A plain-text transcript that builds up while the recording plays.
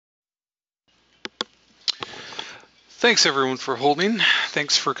Thanks everyone for holding.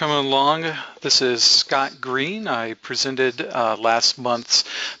 Thanks for coming along. This is Scott Green. I presented last month's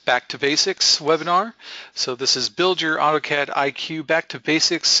Back to Basics webinar. So this is Build Your AutoCAD IQ Back to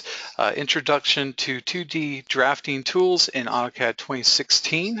Basics, Introduction to 2D Drafting Tools in AutoCAD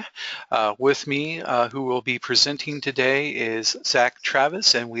 2016. With me, who will be presenting today is Zach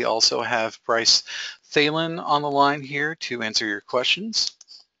Travis, and we also have Bryce Thalen on the line here to answer your questions.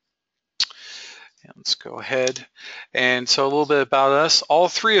 And let's go ahead. And so a little bit about us. All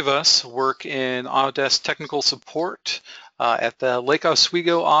three of us work in Autodesk technical support at the Lake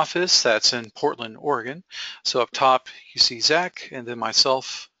Oswego office that's in Portland, Oregon. So up top you see Zach and then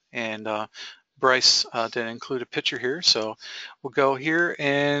myself, and Bryce didn't include a picture here. So we'll go here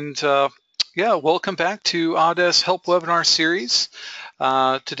and yeah, welcome back to Autodesk Help Webinar Series.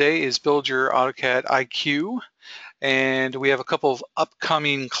 Today is Build Your AutoCAD IQ. And we have a couple of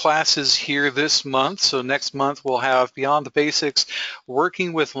upcoming classes here this month. So next month we'll have Beyond the Basics,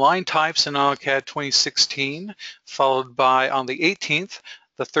 Working with Line Types in AutoCAD 2016, followed by on the 18th,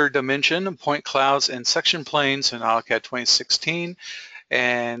 the Third Dimension, Point Clouds and Section Planes in AutoCAD 2016.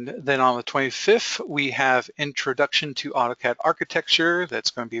 And then on the 25th, we have Introduction to AutoCAD Architecture.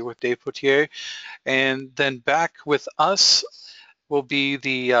 That's going to be with Dave Potier. And then back with us will be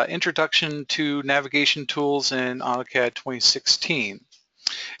the Introduction to Navigation Tools in AutoCAD 2016.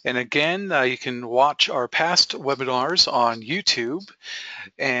 And again, you can watch our past webinars on YouTube.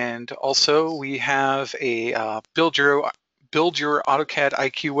 And also we have a Build Your AutoCAD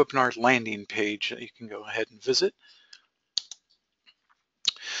IQ webinar landing page that you can go ahead and visit.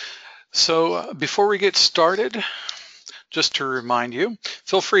 So before we get started, just to remind you,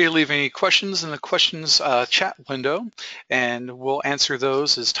 feel free to leave any questions in the questions chat window, and we'll answer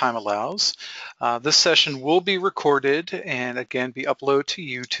those as time allows. This session will be recorded and again be uploaded to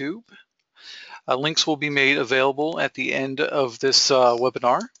YouTube. Links will be made available at the end of this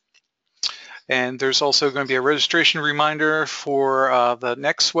webinar. And there's also going to be a registration reminder for the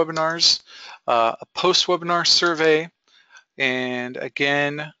next webinars, a post-webinar survey, and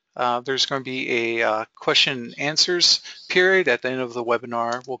again, there's going to be a question and answers period at the end of the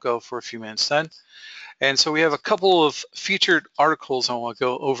webinar. We'll go for a few minutes then. And so we have a couple of featured articles I want to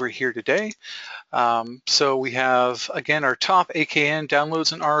go over here today. So we have, again, our top AKN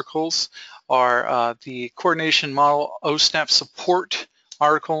downloads and articles are the Coordination Model OSNAP Support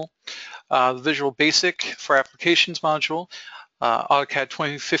article, the Visual Basic for Applications module, AutoCAD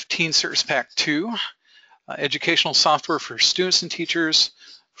 2015 Service Pack 2, Educational Software for Students and Teachers,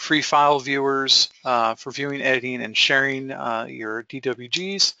 free file viewers for viewing, editing, and sharing your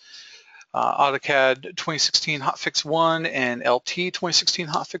DWGs, AutoCAD 2016 Hotfix 1 and LT 2016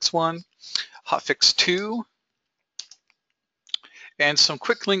 Hotfix 1, Hotfix 2, and some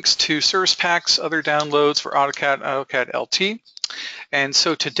quick links to service packs, other downloads for AutoCAD LT. And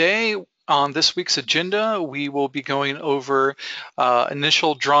so today, on this week's agenda, we will be going over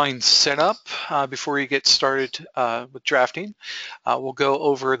initial drawing setup before you get started with drafting. We'll go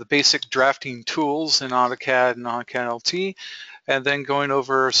over the basic drafting tools in AutoCAD and AutoCAD LT, and then going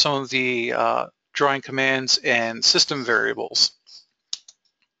over some of the drawing commands and system variables.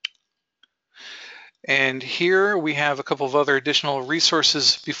 And here we have a couple of other additional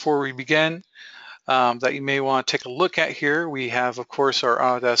resources before we begin. That you may want to take a look at here. We have, of course, our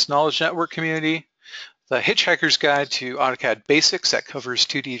Autodesk Knowledge Network community, the Hitchhiker's Guide to AutoCAD Basics that covers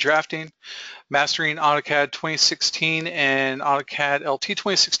 2D drafting, Mastering AutoCAD 2016 and AutoCAD LT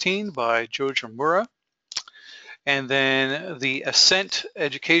 2016 by Jojo Mura, and then the Ascent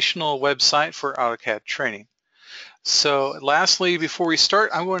educational website for AutoCAD training. So lastly, before we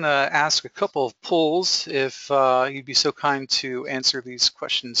start, I'm going to ask a couple of polls if you'd be so kind to answer these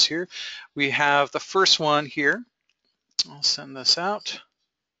questions here. We have the first one here. I'll send this out.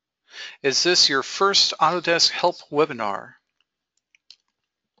 Is this your first Autodesk Help webinar?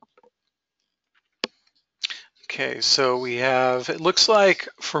 Okay, so we have, it looks like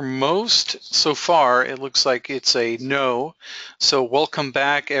for most so far, it looks like it's a no. So welcome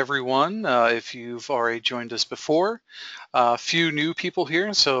back everyone if you've already joined us before. A few new people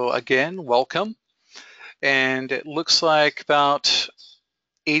here, so again, welcome. And it looks like about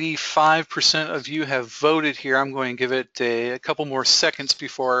 85% of you have voted here. I'm going to give it a couple more seconds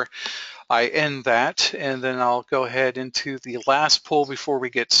before I end that, and then I'll go ahead into the last poll before we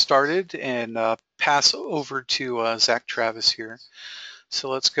get started and pass over to Zach Travis here. So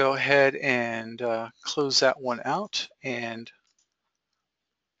let's go ahead and close that one out and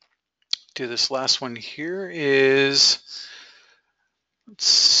do this last one here is, let's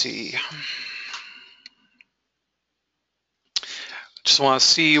see. just want to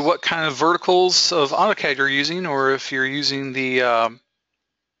see what kind of verticals of AutoCAD you're using, or if you're using the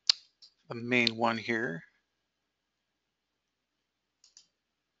main one here.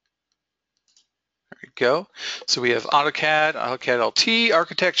 There we go. So we have AutoCAD, AutoCAD LT,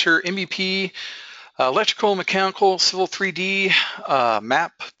 Architecture, MEP, Electrical, Mechanical, Civil 3D,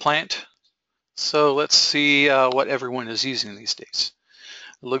 Map, Plant. So let's see what everyone is using these days.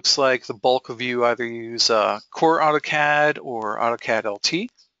 It looks like the bulk of you either use Core AutoCAD or AutoCAD LT.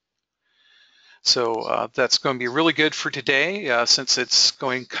 So that's going to be really good for today since it's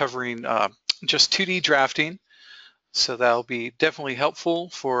covering just 2D drafting. So that'll be definitely helpful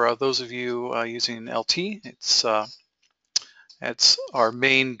for those of you using LT. It's our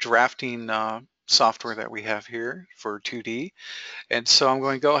main drafting software that we have here for 2D. And so I'm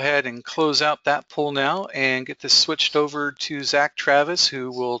going to go ahead and close out that poll now and get this switched over to Zach Travis,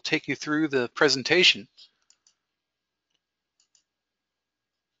 who will take you through the presentation.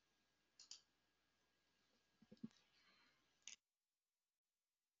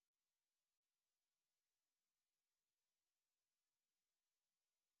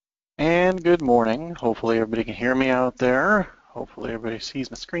 And good morning. Hopefully everybody can hear me out there. Hopefully everybody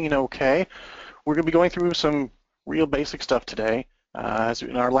sees my screen okay. We're going to be going through some real basic stuff today. As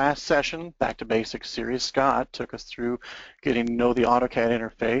in our last session, Back to Basics series, Scott took us through getting to know the AutoCAD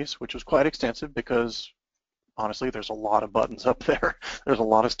interface, which was quite extensive because honestly, there's a lot of buttons up there. There's a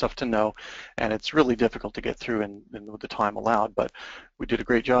lot of stuff to know, and it's really difficult to get through in the time allowed, but we did a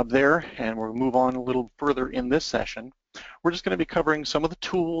great job there, and we'll move on a little further in this session. We're just going to be covering some of the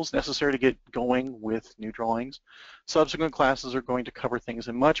tools necessary to get going with new drawings. Subsequent classes are going to cover things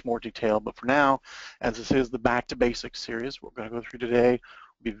in much more detail, but for now, as this is the Back to Basics series, we're going to go through today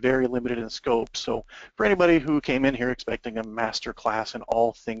will be very limited in scope. So for anybody who came in here expecting a master class in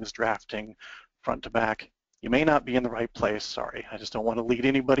all things drafting front to back, you may not be in the right place. Sorry, I just don't want to lead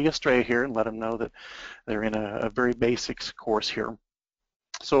anybody astray here and let them know that they're in a very basics course here.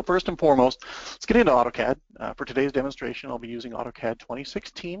 So first and foremost, let's get into AutoCAD. For today's demonstration, I'll be using AutoCAD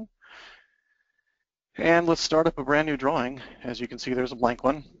 2016. And let's start up a brand new drawing. As you can see, there's a blank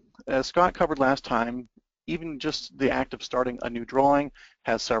one. As Scott covered last time, even just the act of starting a new drawing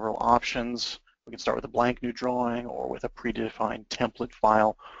has several options. We can start with a blank new drawing or with a predefined template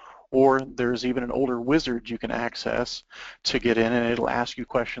file, or there's even an older wizard you can access to get in, and it'll ask you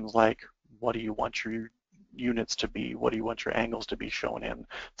questions like, what do you want your units to be? What do you want your angles to be shown in?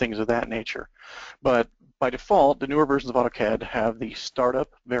 Things of that nature. But by default, the newer versions of AutoCAD have the startup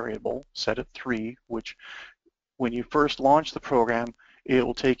variable set at 3, which when you first launch the program, it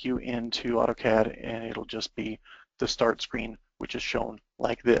will take you into AutoCAD and it'll just be the start screen, which is shown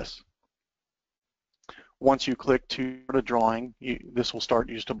like this. Once you click to start a drawing, this will start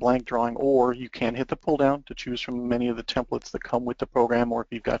just a blank drawing, or you can hit the pull down to choose from many of the templates that come with the program, or if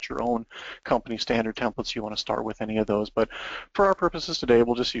you've got your own company standard templates, you want to start with any of those. But for our purposes today,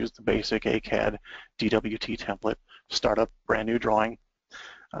 we'll just use the basic AutoCAD DWT template, start up brand new drawing.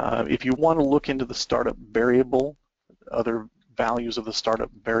 If you want to look into the startup variable, other values of the startup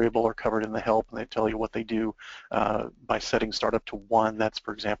variable are covered in the help, and they tell you what they do by setting startup to 1. That's,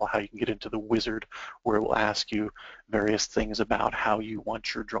 for example, how you can get into the wizard, where it will ask you various things about how you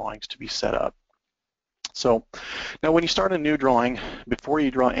want your drawings to be set up. So now when you start a new drawing, before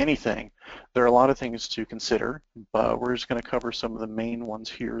you draw anything, there are a lot of things to consider, but we're just going to cover some of the main ones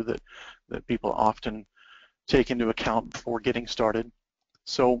here that people often take into account before getting started.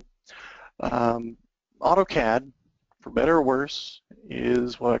 So AutoCAD, for better or worse,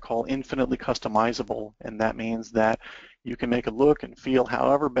 is what I call infinitely customizable, and that means that you can make it look and feel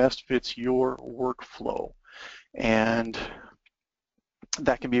however best fits your workflow. And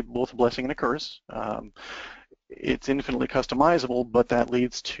that can be both a blessing and a curse. It's infinitely customizable, but that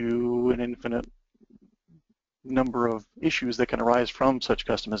leads to an infinite number of issues that can arise from such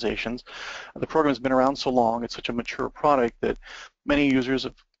customizations. The program's been around so long, it's such a mature product that many users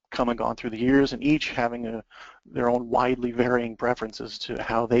have come and gone through the years, and each having their own widely varying preferences to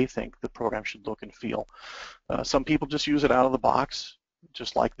how they think the program should look and feel. Some people just use it out of the box,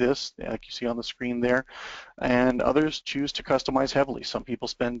 just like this, like you see on the screen there, and others choose to customize heavily. Some people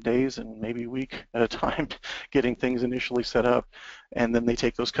spend days and maybe a week at a time getting things initially set up, and then they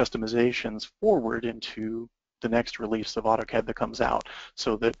take those customizations forward into the next release of AutoCAD that comes out,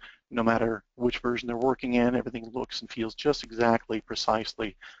 so that no matter which version they're working in, everything looks and feels just exactly,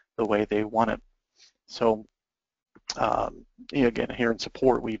 precisely the way they want it. So again, here in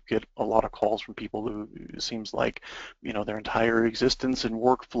support, we get a lot of calls from people who it seems like, their entire existence and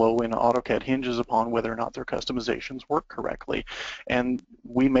workflow in AutoCAD hinges upon whether or not their customizations work correctly. And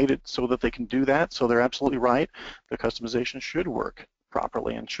we made it so that they can do that, so they're absolutely right. The customization should work.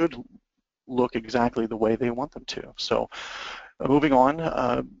 properly and should look exactly the way they want them to. So moving on,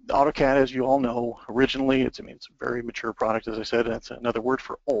 AutoCAD, as you all know, originally, it's a very mature product, as I said. That's another word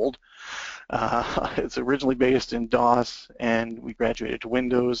for old. It's originally based in DOS, and we graduated to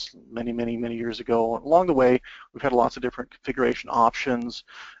Windows many years ago. Along the way, we've had lots of different configuration options.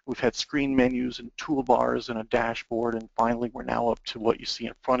 We've had screen menus and toolbars and a dashboard, and finally, we're now up to what you see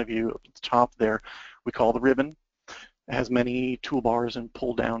in front of you at the top there. We call the ribbon. It has many toolbars and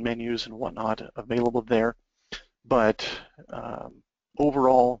pull-down menus and whatnot available there. But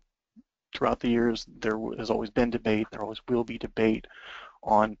overall, throughout the years, there has always been debate. There always will be debate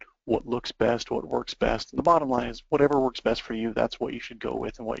on what looks best, what works best. And the bottom line is whatever works best for you, that's what you should go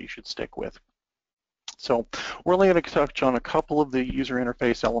with and what you should stick with. So we're only going to touch on a couple of the user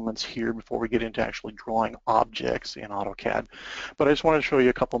interface elements here before we get into actually drawing objects in AutoCAD. But I just wanted to show you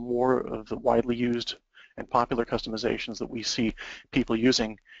a couple more of the widely used and popular customizations that we see people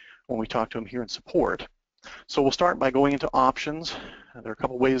using when we talk to them here in support. So we'll start by going into options. There are a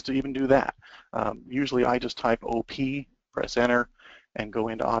couple ways to even do that. Usually I just type OP, press enter, and go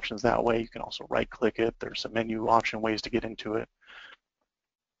into options that way. You can also right-click it. There's some menu option ways to get into it.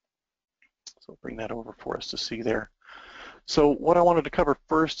 So bring that over for us to see there. So what I wanted to cover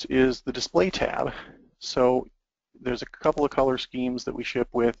first is the display tab. So there's a couple of color schemes that we ship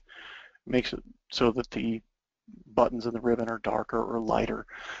with. Makes it so that the buttons in the ribbon are darker or lighter.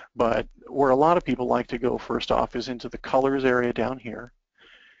 But where a lot of people like to go first off is into the colors area down here.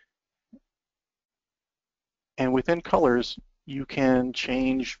 And within colors, you can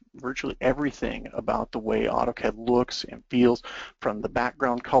change virtually everything about the way AutoCAD looks and feels, from the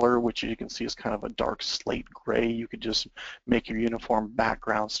background color, which you can see is kind of a dark slate gray. You could just make your uniform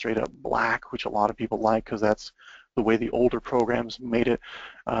background straight up black, which a lot of people like because that's the way the older programs made it.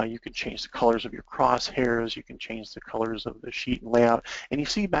 You can change the colors of your crosshairs, you can change the colors of the sheet and layout, and you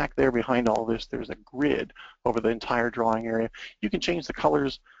see back there behind all this there's a grid over the entire drawing area. You can change the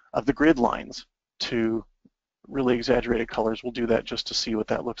colors of the grid lines to really exaggerated colors. We'll do that just to see what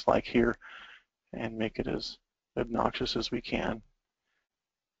that looks like here and make it as obnoxious as we can.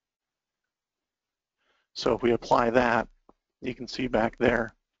 So if we apply that, you can see back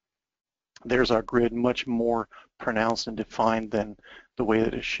there, there's our grid, much more pronounced and defined than the way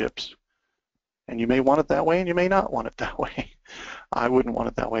that it ships. And you may want it that way and you may not want it that way. I wouldn't want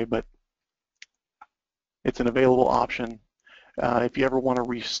it that way, but it's an available option. If you ever want to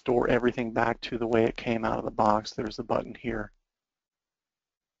restore everything back to the way it came out of the box, there's the button here.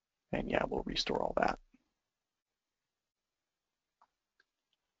 And yeah, we'll restore all that.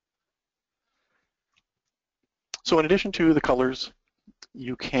 So in addition to the colors,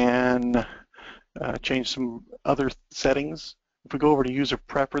 you can change some other settings. If we go over to user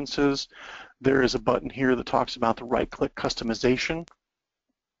preferences, there is a button here that talks about the right-click customization.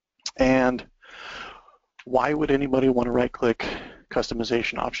 And why would anybody want to right-click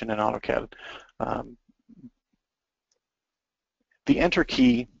customization option in AutoCAD? The enter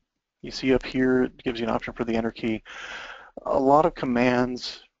key, you see up here, it gives you an option for the enter key. A lot of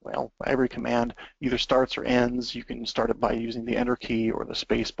commands, well, every command either starts or ends. You can start it by using the enter key or the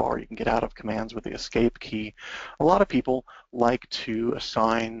space bar. You can get out of commands with the escape key. A lot of people like to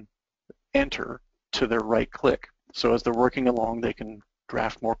assign enter to their right click. So as they're working along, they can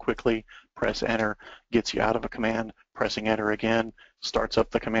draft more quickly, press enter, gets you out of a command, pressing enter again, starts up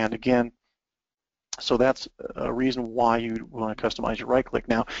the command again. So that's a reason why you want to customize your right click.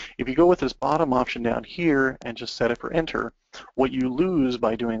 Now, if you go with this bottom option down here and just set it for enter, what you lose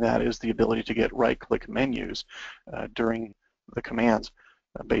by doing that is the ability to get right click menus during the commands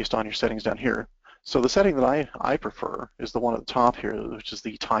based on your settings down here. So the setting that I prefer is the one at the top here, which is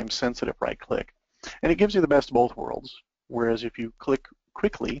the time sensitive right click. And it gives you the best of both worlds. Whereas if you click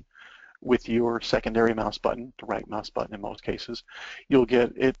quickly with your secondary mouse button, the right mouse button in most cases, you'll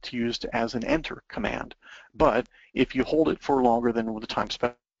get it used as an enter command. But if you hold it for longer than the time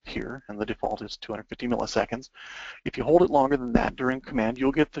spec here, and the default is 250 milliseconds, if you hold it longer than that during command,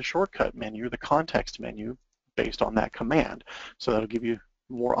 you'll get the shortcut menu, the context menu, based on that command. So that'll give you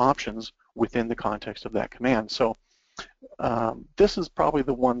more options within the context of that command. So this is probably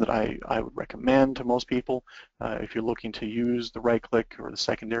the one that I would recommend to most people if you're looking to use the right click or the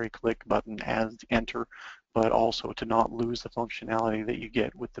secondary click button as enter, but also to not lose the functionality that you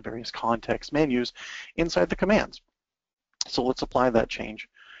get with the various context menus inside the commands. So let's apply that change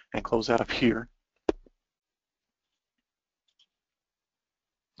and close that up here.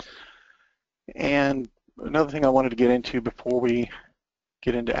 And another thing I wanted to get into before we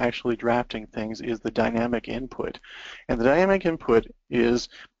get into actually drafting things is the dynamic input. And the dynamic input is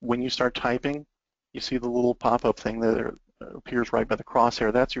when you start typing, you see the little pop-up thing there appears right by the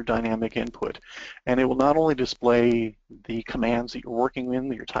crosshair, that's your dynamic input. And it will not only display the commands that you're working in,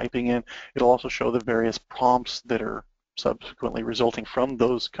 that you're typing in, it'll also show the various prompts that are subsequently resulting from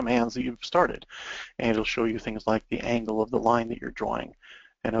those commands that you've started. And it'll show you things like the angle of the line that you're drawing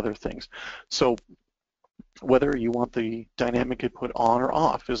and other things. So whether you want the dynamic input on or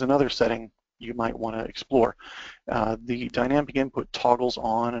off is another setting you might want to explore. The dynamic input toggles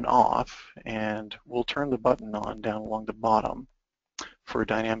on and off, and we'll turn the button on down along the bottom for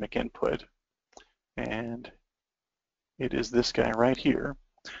dynamic input. And it is this guy right here.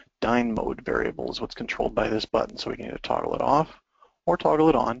 Dyne mode variable is what's controlled by this button, so we can either toggle it off or toggle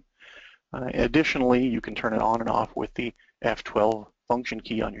it on. Additionally, you can turn it on and off with the F12 function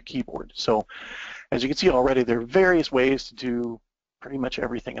key on your keyboard. So as you can see already, there are various ways to do pretty much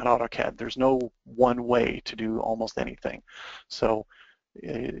everything in AutoCAD. There's no one way to do almost anything. So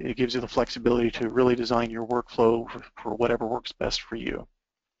it gives you the flexibility to really design your workflow for whatever works best for you.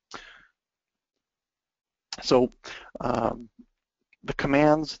 So the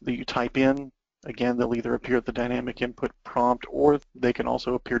commands that you type in, again, they'll either appear at the dynamic input prompt or they can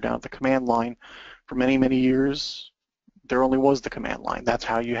also appear down at the command line. For many, many years, there only was the command line. That's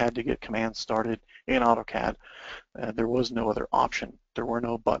how you had to get commands started in AutoCAD. There was no other option. There were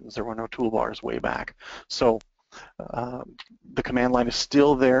no buttons. There were no toolbars way back. So the command line is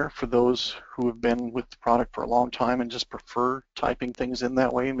still there for those who have been with the product for a long time and just prefer typing things in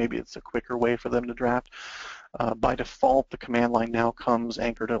that way. Maybe it's a quicker way for them to draft. By default, the command line now comes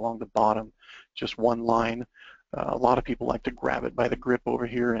anchored along the bottom, just one line. A lot of people like to grab it by the grip over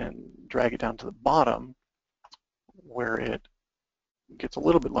here and drag it down to the bottom where it gets a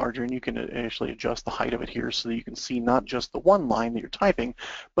little bit larger, and you can actually adjust the height of it here so that you can see not just the one line that you're typing,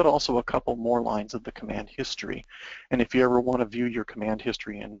 but also a couple more lines of the command history. And if you ever want to view your command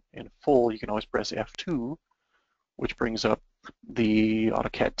history in full, you can always press F2, which brings up the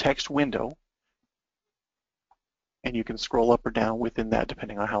AutoCAD text window, and you can scroll up or down within that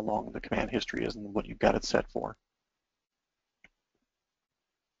depending on how long the command history is and what you've got it set for.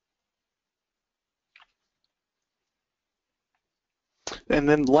 And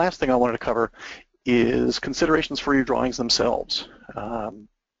then the last thing I wanted to cover is considerations for your drawings themselves.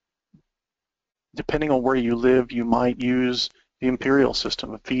 Depending on where you live, you might use the imperial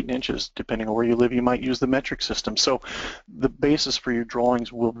system of feet and inches. Depending on where you live, you might use the metric system. So the basis for your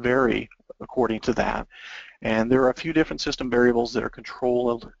drawings will vary according to that. And there are a few different system variables that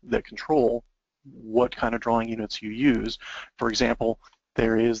control what kind of drawing units you use. For example,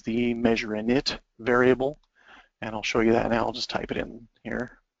 there is the measure init variable, and I'll show you that now. I'll just type it in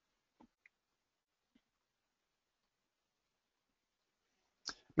here.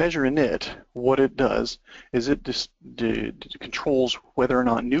 Measure init, what it does is it controls whether or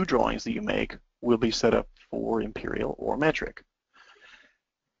not new drawings that you make will be set up for imperial or metric.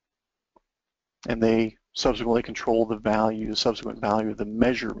 And they subsequently control the subsequent value of the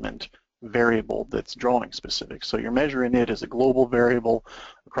measurement variable that's drawing specific. So your measure init is a global variable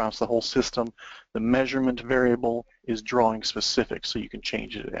across the whole system. The measurement variable is drawing specific, so you can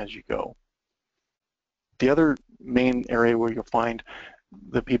change it as you go. The other main area where you'll find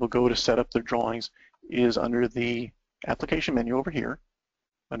that people go to set up their drawings is under the application menu over here,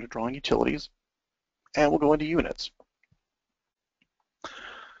 under drawing utilities, and we'll go into units.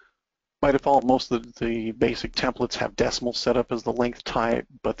 By default, most of the basic templates have decimal set up as the length type,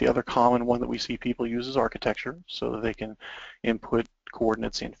 but the other common one that we see people use is architecture, so that they can input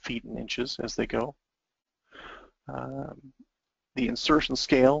coordinates in feet and inches as they go. The insertion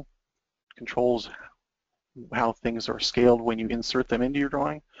scale controls how things are scaled when you insert them into your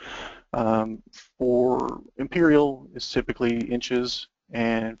drawing. For imperial, it's typically inches,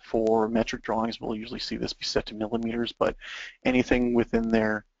 and for metric drawings, we'll usually see this be set to millimeters, but anything within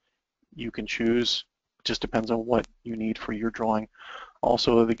there you can choose. It just depends on what you need for your drawing.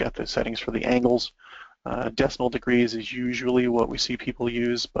 Also, they got the settings for the angles. Decimal degrees is usually what we see people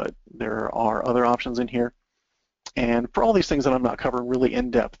use, but there are other options in here. And for all these things that I'm not covering really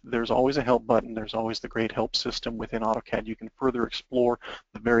in depth, there's always a help button. There's always the great help system within AutoCAD. You can further explore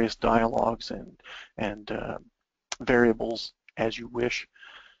the various dialogues and variables as you wish.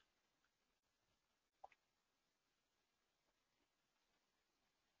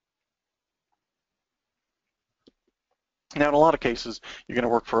 Now, in a lot of cases, you're going to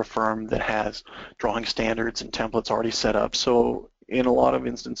work for a firm that has drawing standards and templates already set up. So in a lot of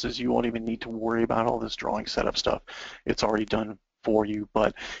instances, you won't even need to worry about all this drawing setup stuff. It's already done for you.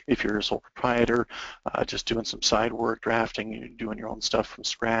 But if you're a sole proprietor, just doing some side work, drafting, you're doing your own stuff from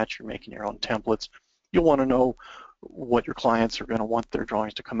scratch, you're making your own templates, you'll want to know what your clients are going to want their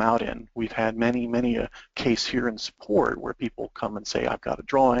drawings to come out in. We've had many a case here in support where people come and say, I've got a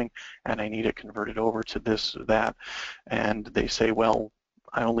drawing and I need it converted over to this or that, and they say, well,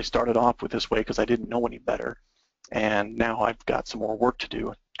 I only started off with this way because I didn't know any better, and now I've got some more work to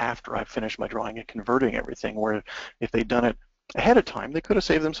do after I've finished my drawing and converting everything, where if they'd done it ahead of time, they could have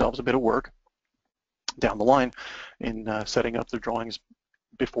saved themselves a bit of work down the line in setting up their drawings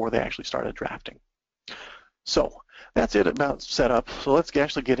before they actually started drafting. So that's it about setup. So let's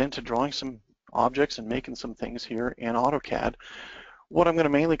actually get into drawing some objects and making some things here in AutoCAD. What I'm going to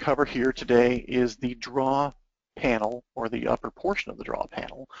mainly cover here today is the draw panel, or the upper portion of the draw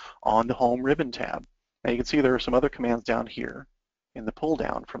panel on the home ribbon tab. Now you can see there are some other commands down here in the pull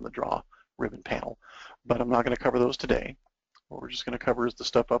down from the draw ribbon panel, but I'm not going to cover those today. What we're just going to cover is the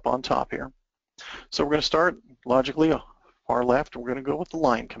stuff up on top here. So we're going to start logically far left, and we're going to go with the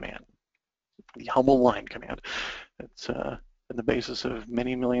line command, the humble line command. It's been the basis of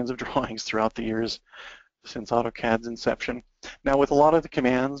many millions of drawings throughout the years since AutoCAD's inception. Now with a lot of the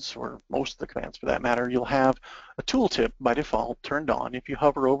commands, or most of the commands for that matter, you'll have a tooltip by default turned on if you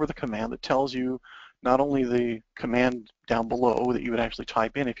hover over the command that tells you not only the command down below that you would actually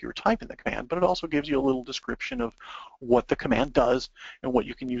type in if you were typing the command, but it also gives you a little description of what the command does and what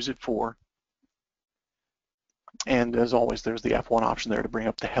you can use it for. And as always, there's the F1 option there to bring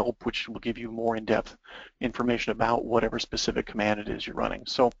up the help, which will give you more in-depth information about whatever specific command it is you're running.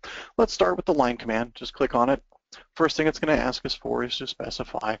 So let's start with the line command. Just click on it. First thing it's going to ask us for is to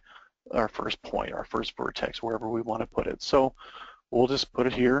specify our first point, our first vertex, wherever we want to put it. So we'll just put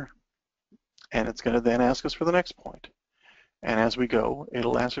it here, and it's going to then ask us for the next point. And as we go,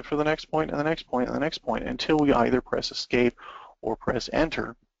 it'll ask us for the next point and the next point and the next point until we either press escape or press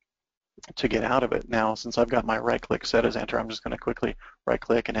enter to get out of it. Now, since I've got my right click set as enter, I'm just going to quickly right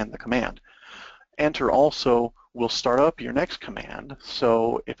click and end the command. Enter also will start up your next command.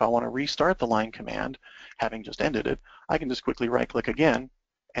 So if I want to restart the line command, having just ended it, I can just quickly right click again,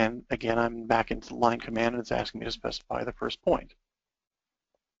 and again I'm back into the line command, and it's asking me to specify the first point.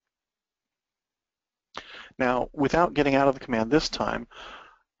 Now, without getting out of the command this time,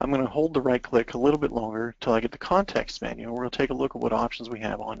 I'm going to hold the right click a little bit longer until I get the context menu, and we'll take a look at what options we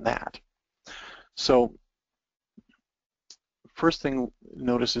have on that. So first thing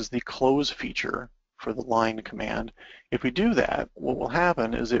notice is the close feature for the line command. If we do that, what will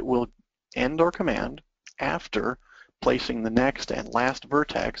happen is it will end our command after placing the next and last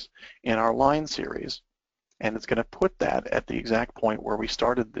vertex in our line series, and it's going to put that at the exact point where we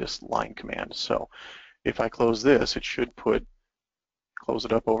started this line command. So if I close this, it should close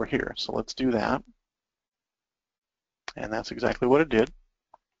it up over here. So let's do that, and that's exactly what it did.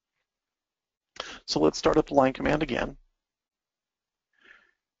 So let's start up the line command again.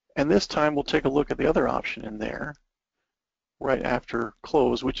 And this time we'll take a look at the other option in there right after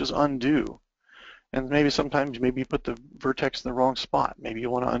close, which is undo. And maybe sometimes you put the vertex in the wrong spot. Maybe you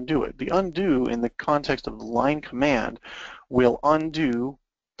want to undo it. The undo in the context of the line command will undo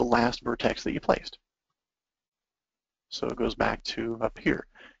the last vertex that you placed. So it goes back to up here.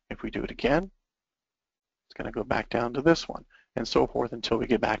 If we do it again, it's going to go back down to this one, and so forth until we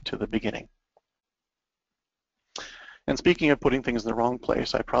get back to the beginning. And speaking of putting things in the wrong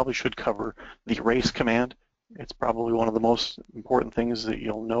place, I probably should cover the erase command. It's probably one of the most important things that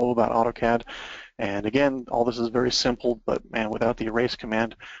you'll know about AutoCAD. And again, all this is very simple, but man, without the erase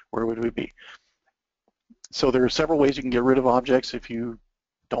command, where would we be? So there are several ways you can get rid of objects if you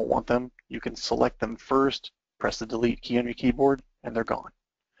don't want them. You can select them first, press the delete key on your keyboard, and they're gone.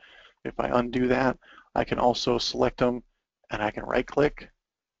 If I undo that, I can also select them, and I can right click.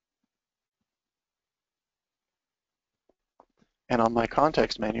 And on my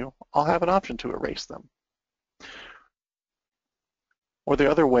context menu, I'll have an option to erase them. Or the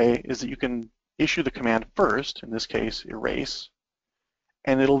other way is that you can issue the command first, in this case, erase,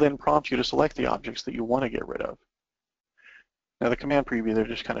 and it'll then prompt you to select the objects that you want to get rid of. Now the command preview there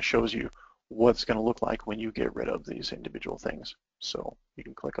just kind of shows you what it's going to look like when you get rid of these individual things. So you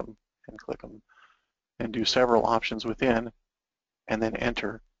can click them and do several options within, and then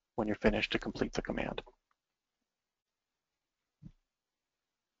enter when you're finished to complete the command.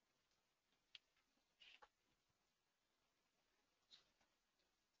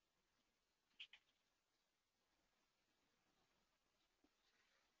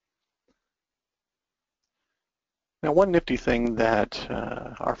 Now, one nifty thing that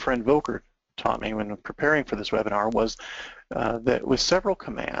our friend Volker taught me when preparing for this webinar was that with several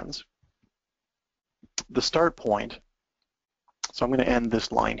commands, the start point, so I'm going to end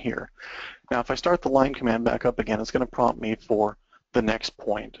this line here. Now, if I start the line command back up again, it's going to prompt me for the next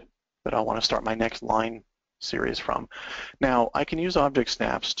point that I want to start my next line series from. Now, I can use object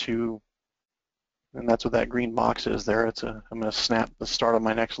snaps to, and that's what that green box is there. I'm going to snap the start of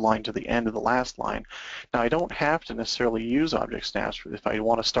my next line to the end of the last line. Now, I don't have to necessarily use object snaps if I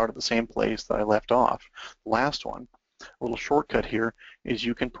want to start at the same place that I left off. The last one, a little shortcut here, is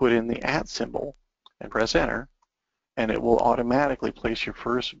you can put in the @ symbol and press enter, and it will automatically place your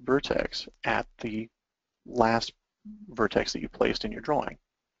first vertex at the last vertex that you placed in your drawing.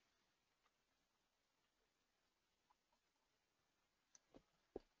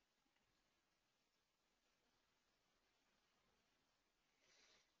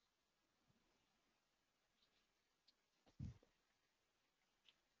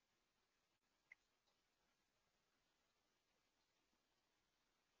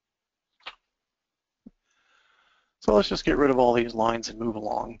 So let's just get rid of all these lines and move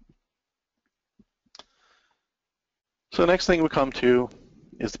along. So the next thing we come to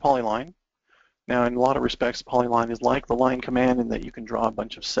is the polyline. Now, in a lot of respects, the polyline is like the line command in that you can draw a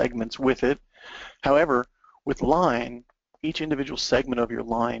bunch of segments with it. However, with line, each individual segment of your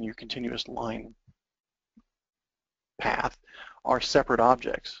line, your continuous line path, are separate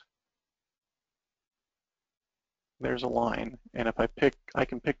objects. There's a line, and if I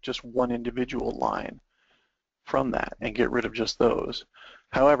can pick just one individual line from that and get rid of just those.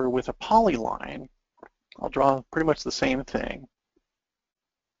 However, with a polyline, I'll draw pretty much the same thing.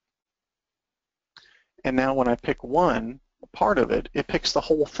 And now when I pick one part of it, it picks the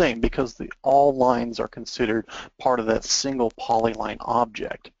whole thing because all lines are considered part of that single polyline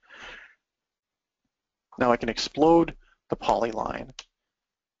object. Now I can explode the polyline,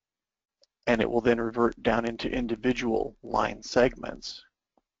 and it will then revert down into individual line segments.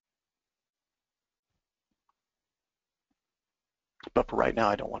 But for right now,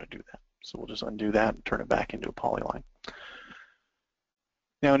 I don't want to do that. So we'll just undo that and turn it back into a polyline.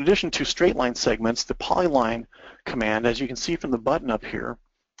 Now, in addition to straight line segments, the polyline command, as you can see from the button up here,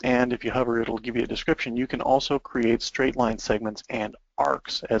 and if you hover, it'll give you a description, you can also create straight line segments and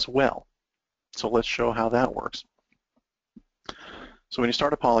arcs as well. So let's show how that works. So when you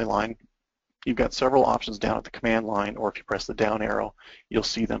start a polyline, you've got several options down at the command line, or if you press the down arrow, you'll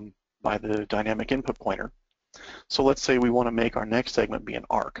see them by the dynamic input pointer. So let's say we want to make our next segment be an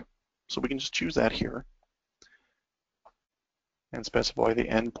arc. So we can just choose that here and specify the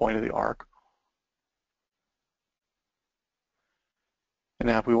end point of the arc. And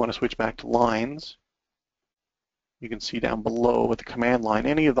now if we want to switch back to lines, you can see down below with the command line,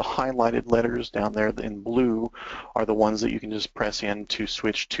 any of the highlighted letters down there in blue are the ones that you can just press in to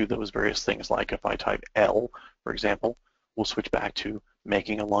switch to those various things. Like if I type L, for example, we'll switch back to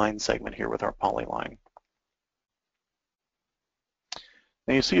making a line segment here with our polyline.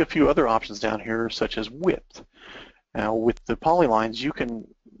 Now you see a few other options down here, such as width. Now with the polylines, you can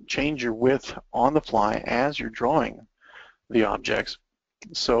change your width on the fly as you're drawing the objects.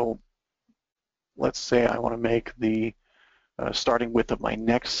 So let's say I want to make the starting width of my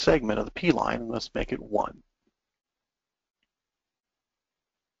next segment of the P line. Let's make it 1.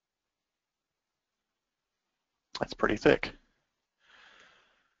 That's pretty thick.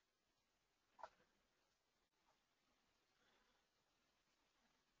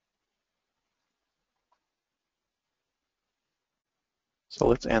 So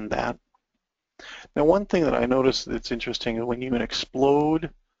let's end that. Now one thing that I noticed that's interesting is when you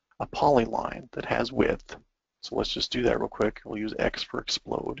explode a polyline that has width, so let's just do that real quick. We'll use X for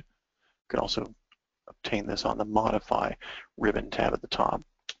explode. You can also obtain this on the Modify ribbon tab at the top.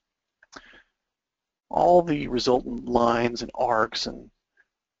 All the resultant lines and arcs and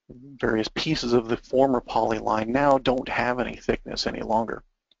various pieces of the former polyline now don't have any thickness any longer.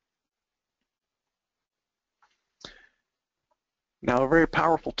 Now, a very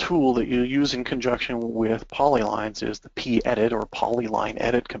powerful tool that you use in conjunction with polylines is the p-edit or polyline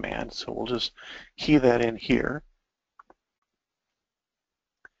edit command. So we'll just key that in here.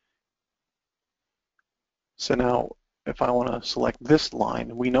 So now, if I want to select this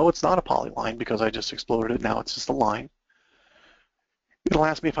line, we know it's not a polyline because I just exploded it. Now it's just a line. It'll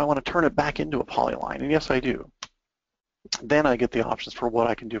ask me if I want to turn it back into a polyline, and yes, I do. Then I get the options for what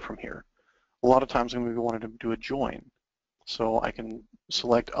I can do from here. A lot of times when we wanted to do a join, so I can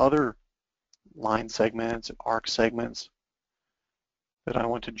select other line segments and arc segments that I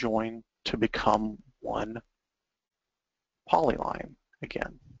want to join to become one polyline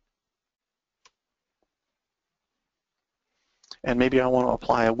again. And maybe I want to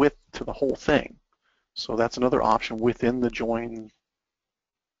apply a width to the whole thing. So that's another option within the join.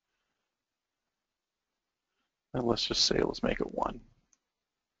 And let's just say, let's make it 1.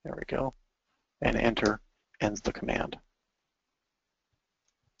 There we go. And enter ends the command.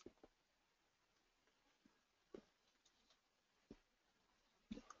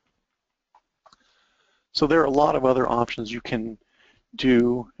 So there are a lot of other options you can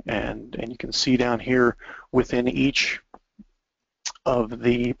do, and you can see down here within each of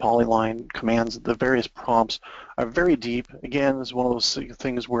the polyline commands, the various prompts are very deep. Again, this is one of those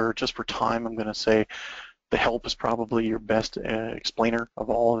things where just for time, I'm going to say the help is probably your best explainer of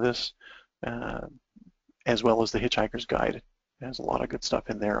all of this, as well as the Hitchhiker's Guide. There's a lot of good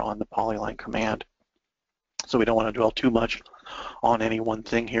stuff in there on the polyline command. So we don't want to dwell too much on any one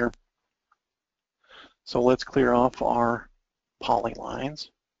thing here. So let's clear off our polylines.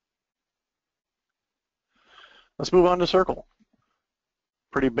 Let's move on to circle.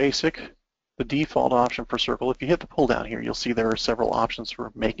 Pretty basic. The default option for circle, if you hit the pull down here, you'll see there are several options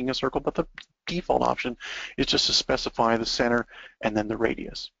for making a circle, but the default option is just to specify the center and then the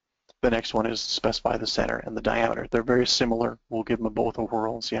radius. The next one is to specify the center and the diameter. They're very similar. We'll give them both a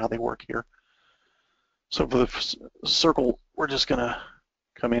whirl and see how they work here. So for the circle, we're just going to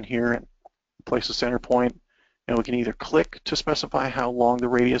come in here and place a center point, and we can either click to specify how long the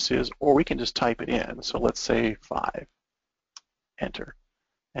radius is, or we can just type it in. So let's say 5, enter,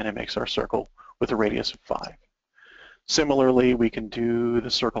 and it makes our circle with a radius of 5. Similarly, we can do the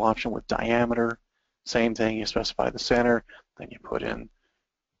circle option with diameter. Same thing, you specify the center, then you put in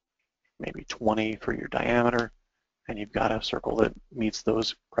maybe 20 for your diameter, and you've got a circle that meets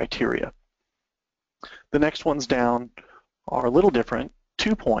those criteria. The next ones down are a little different.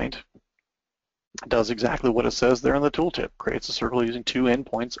 2-point does exactly what it says there in the tooltip, creates a circle using 2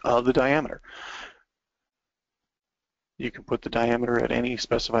 endpoints of the diameter. You can put the diameter at any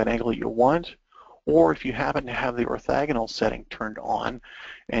specified angle that you want, or if you happen to have the orthogonal setting turned on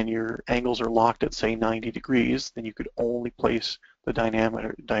and your angles are locked at, say, 90 degrees, then you could only place the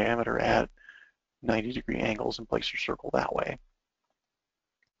diameter at 90-degree angles and place your circle that way.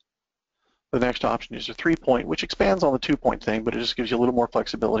 The next option is a 3-point, which expands on the 2-point thing, but it just gives you a little more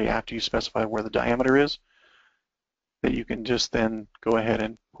flexibility after you specify where the diameter is, that you can just then go ahead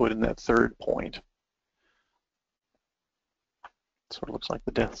and put in that 3rd point. Sort of looks like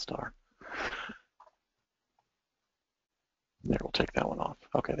the Death Star. There, we'll take that one off.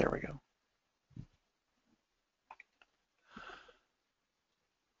 Okay, there we go.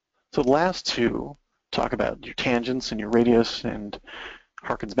 So the last two talk about your tangents and your radius, and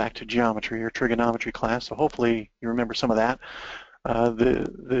harkens back to geometry or trigonometry class, so hopefully you remember some of that.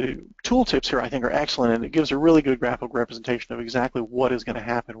 The tooltips here I think are excellent, and it gives a really good graphical representation of exactly what is going to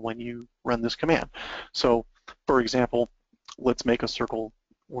happen when you run this command. So for example, let's make a circle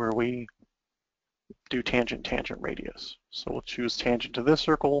where we do tangent, tangent, radius. So we'll choose tangent to this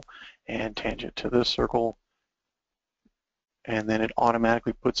circle and tangent to this circle, and then it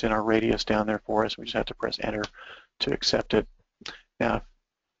automatically puts in our radius down there for us. We just have to press enter to accept it. Now,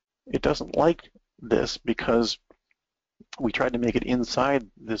 it doesn't like this because we tried to make it inside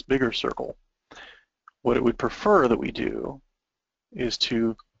this bigger circle. What it would prefer that we do is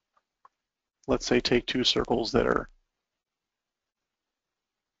to, let's say, take 2 circles that are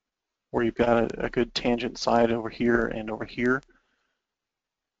where you've got a good tangent side over here and over here.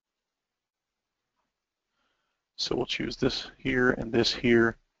 So we'll choose this here and this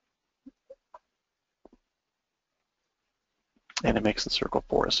here, and it makes the circle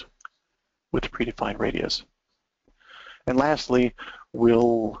for us with a predefined radius. And lastly,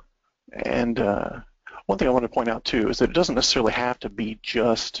 one thing I want to point out too is that it doesn't necessarily have to be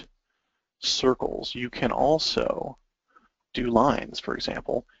just circles. You can also do lines, for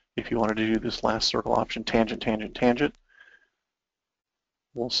example. If you wanted to do this last circle option, tangent, tangent, tangent,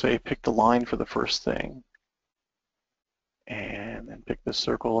 we'll say pick the line for the first thing, and then pick this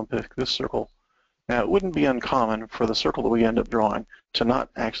circle and pick this circle. Now, it wouldn't be uncommon for the circle that we end up drawing to not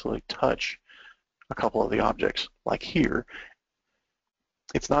actually touch a couple of the objects, like here.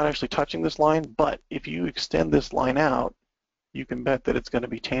 It's not actually touching this line, but if you extend this line out, you can bet that it's going to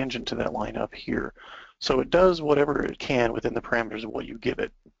be tangent to that line up here. So it does whatever it can within the parameters of what you give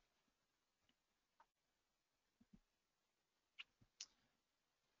it.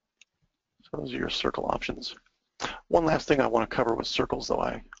 So those are your circle options. One last thing I want to cover with circles,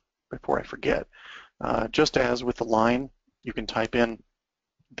 though, before I forget. Just as with the line, you can type in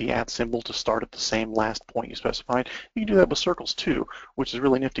the @ symbol to start at the same last point you specified. You can do that with circles too, which is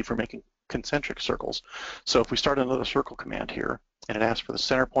really nifty for making concentric circles. So if we start another circle command here, and it asks for the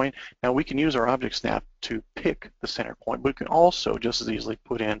center point, now we can use our object snap to pick the center point, but we can also just as easily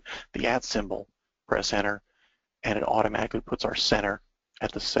put in the @ symbol, press enter, and it automatically puts our center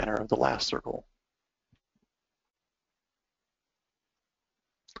at the center of the last circle.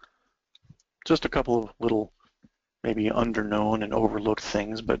 Just a couple of little maybe underknown and overlooked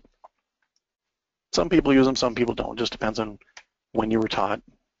things, but some people use them, some people don't. Just depends on when you were taught.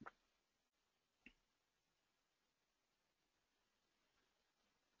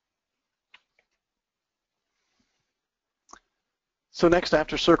 So next,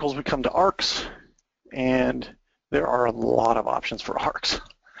 after circles, we come to arcs, and there are a lot of options for arcs.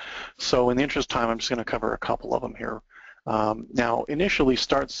 So in the interest of time, I'm just going to cover a couple of them here. Now, initially,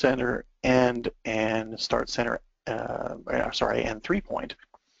 start center end and start center, and 3-point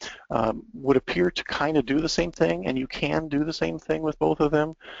would appear to kind of do the same thing, and you can do the same thing with both of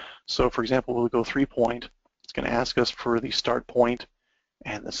them. So, for example, we'll go 3-point. It's going to ask us for the start point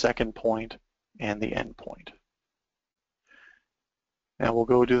and the second point and the end point. Now we'll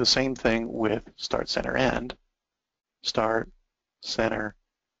go do the same thing with start center end, start center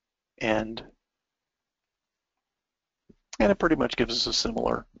end, and it pretty much gives us a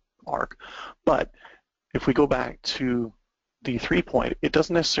similar arc. But if we go back to the 3-point, it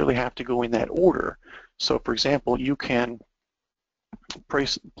doesn't necessarily have to go in that order. So for example, you can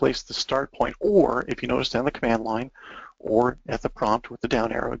place the start point, or if you notice down the command line or at the prompt with the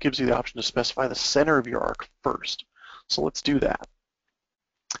down arrow, it gives you the option to specify the center of your arc first. So let's do that.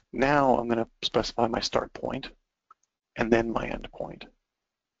 Now I'm going to specify my start point and then my end point.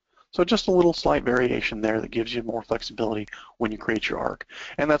 So just a little slight variation there that gives you more flexibility when you create your arc.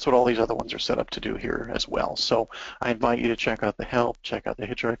 And that's what all these other ones are set up to do here as well. So I invite you to check out the help, check out the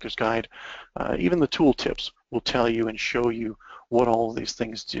Hitchhiker's Guide. Even the tooltips will tell you and show you what all of these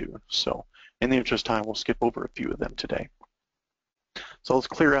things do. So in the interest of time, we'll skip over a few of them today. So let's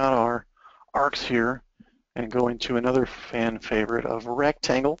clear out our arcs here and go into another fan favorite of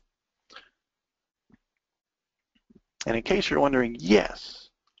rectangle. And in case you're wondering, yes,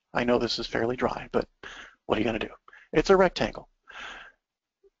 I know this is fairly dry, but what are you going to do? It's a rectangle.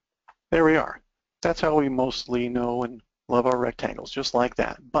 There we are. That's how we mostly know and love our rectangles, just like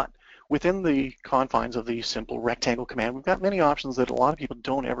that. But within the confines of the simple rectangle command, we've got many options that a lot of people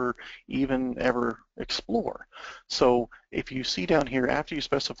don't ever explore. So if you see down here, after you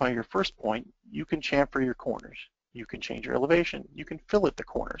specify your first point, you can chamfer your corners. You can change your elevation. You can fillet the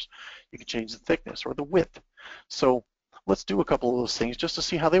corners. You can change the thickness or the width. So let's do a couple of those things just to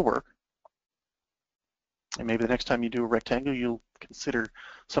see how they work. And maybe the next time you do a rectangle, you'll consider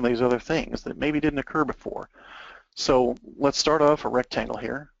some of these other things that maybe didn't occur before. So let's start off a rectangle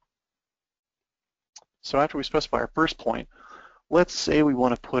here. So after we specify our first point, let's say we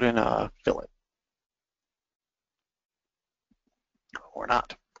want to put in a fillet. Or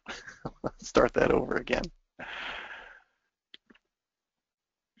not. Let's start that over again.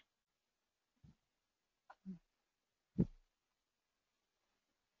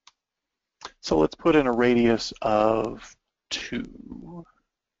 So let's put in a radius of 2.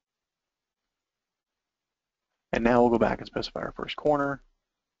 And now we'll go back and specify our first corner.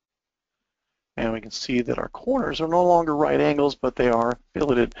 And we can see that our corners are no longer right angles, but they are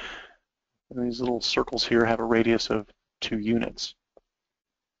filleted. And these little circles here have a radius of 2 units.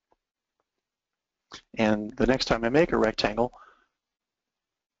 And the next time I make a rectangle,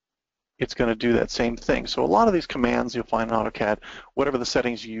 it's going to do that same thing. So a lot of these commands you'll find in AutoCAD, whatever the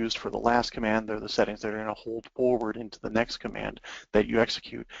settings you used for the last command, they're the settings that are going to hold forward into the next command that you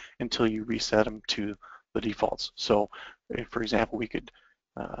execute until you reset them to the defaults. So if, for example, we could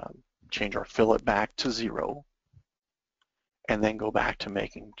change our fillet back to 0 and then go back to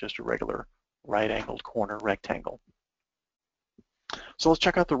making just a regular right-angled corner rectangle. So let's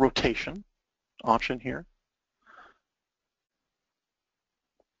check out the rotation option here.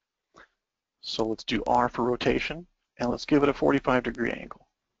 So let's do R for rotation, and let's give it a 45-degree angle.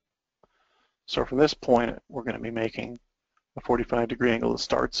 So from this point, we're going to be making a 45-degree angle that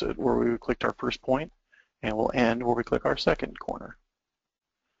starts at where we clicked our first point, and will end where we click our second corner.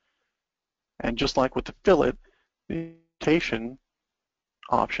 And just like with the fillet, the rotation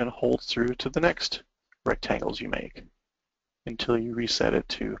option holds through to the next rectangles you make until you reset it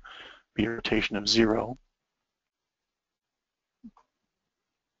to be a rotation of 0.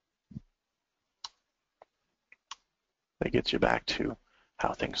 That gets you back to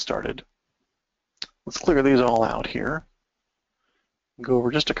how things started. Let's clear these all out here. Go over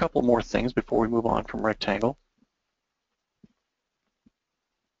just a couple more things before we move on from rectangle.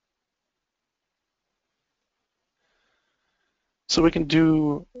 So we can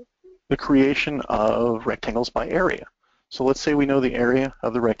do the creation of rectangles by area. So let's say we know the area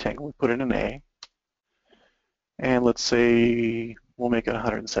of the rectangle. We put in an A. And let's say we'll make it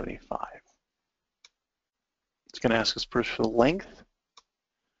 175. It's going to ask us first for the length.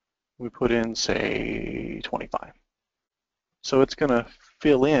 We put in, say, 25. So it's going to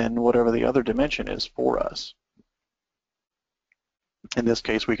fill in whatever the other dimension is for us. In this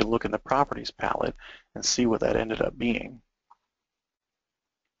case, we can look in the properties palette and see what that ended up being.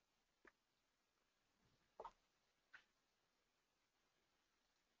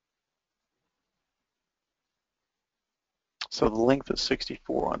 So the length is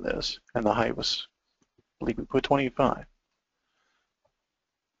 64 on this, and the height was, I believe we put 25.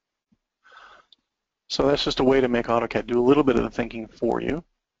 So that's just a way to make AutoCAD do a little bit of the thinking for you.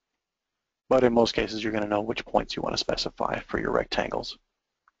 But in most cases, you're going to know which points you want to specify for your rectangles.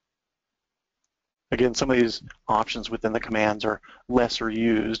 Again, some of these options within the commands are lesser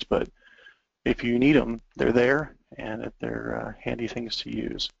used, but if you need them, they're there, and they're handy things to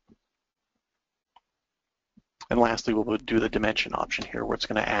use. And lastly, we'll do the dimension option here, where it's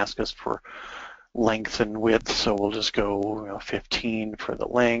going to ask us for length and width. So we'll just go 15 for the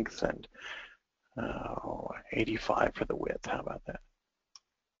length and 85 for the width. How about that?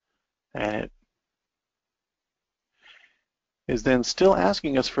 And it is then still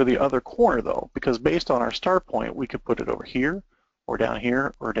asking us for the other corner, though, because based on our start point, we could put it over here, or down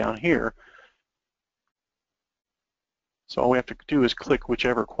here, or down here. So all we have to do is click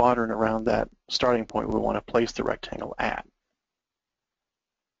whichever quadrant around that starting point we want to place the rectangle at.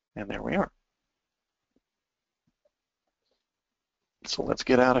 And there we are. So let's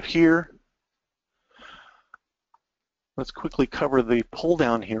get out of here. Let's quickly cover the pull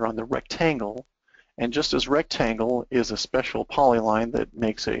down here on the rectangle. And just as rectangle is a special polyline that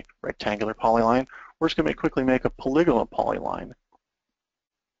makes a rectangular polyline, we're just going to quickly make a polygonal polyline.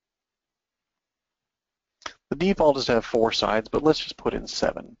 The default is to have 4 sides, but let's just put in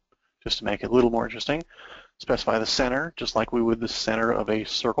 7, just to make it a little more interesting. Specify the center, just like we would the center of a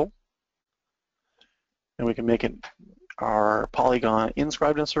circle. And we can make it our polygon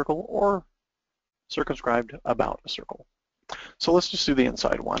inscribed in a circle or circumscribed about a circle. So let's just do the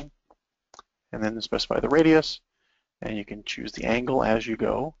inside one. And then specify the radius, and you can choose the angle as you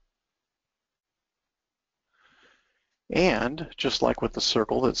go. And just like with the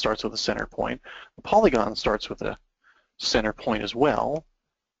circle that starts with a center point, the polygon starts with a center point as well.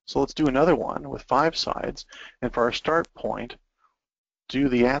 So let's do another one with 5 sides, and for our start point, do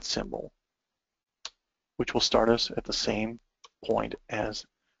the @ symbol, which will start us at the same point as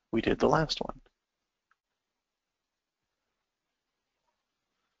we did the last one.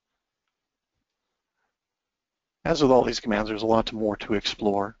 As with all these commands, there's a lot more to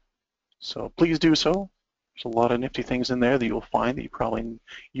explore, so please do so. There's a lot of nifty things in there that you'll find that you probably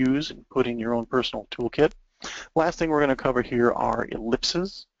use and put in your own personal toolkit. Last thing we're going to cover here are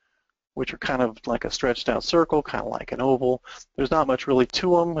ellipses, which are kind of like a stretched out circle, kind of like an oval. There's not much really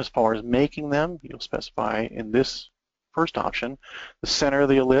to them as far as making them. You'll specify in this first option the center of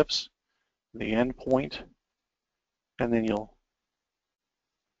the ellipse, the end point, and then you'll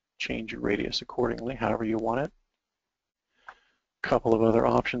change your radius accordingly, however you want it. A couple of other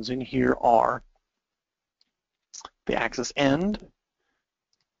options in here are the axis end.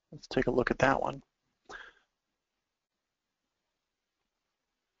 Let's take a look at that one.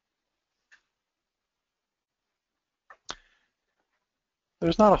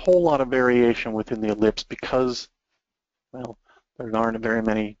 There's not a whole lot of variation within the ellipse because, well, there aren't very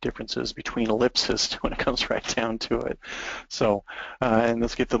many differences between ellipses when it comes right down to it. So, and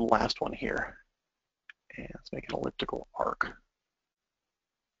let's get to the last one here. And let's make an elliptical arc.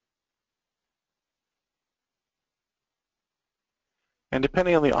 And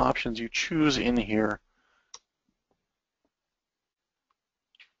depending on the options you choose in here,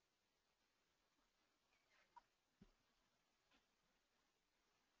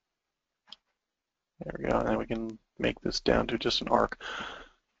 there we go, and then we can make this down to just an arc.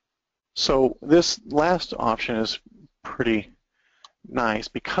 So this last option is pretty nice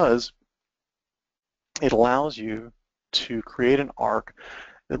because it allows you to create an arc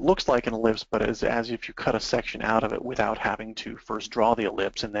that looks like an ellipse, but is as if you cut a section out of it without having to first draw the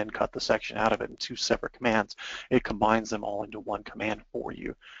ellipse and then cut the section out of it in 2 separate commands. It combines them all into one command for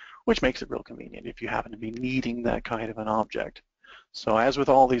you, which makes it real convenient if you happen to be needing that kind of an object. So as with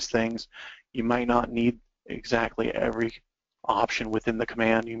all these things, you might not need exactly every option within the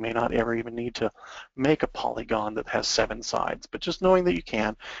command. You may not ever even need to make a polygon that has 7 sides, but just knowing that you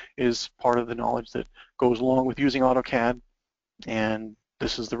can is part of the knowledge that goes along with using AutoCAD. And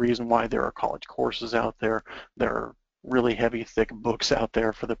this is the reason why there are college courses out there. There are really heavy, thick books out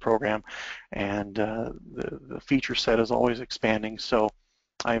there for the program, and the feature set is always expanding. So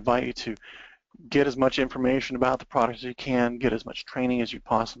I invite you to get as much information about the product as you can, get as much training as you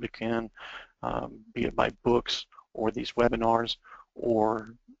possibly can, be it by books or these webinars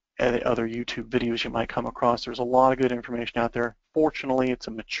or other YouTube videos you might come across. There's a lot of good information out there. Fortunately, it's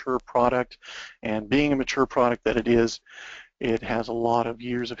a mature product, and being a mature product that it is, it has a lot of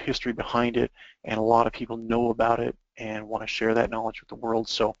years of history behind it, and a lot of people know about it and want to share that knowledge with the world.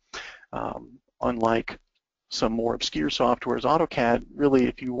 So unlike some more obscure softwares, AutoCAD, really,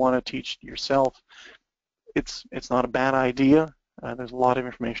 if you want to teach yourself, It's not a bad idea. There's a lot of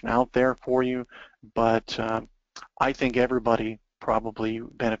information out there for you, but I think everybody probably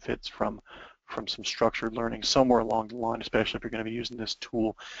benefits from some structured learning somewhere along the line, especially if you're going to be using this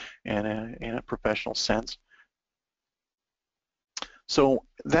tool in a professional sense. So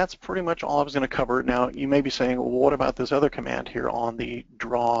that's pretty much all I was going to cover. Now, you may be saying, well, what about this other command here on the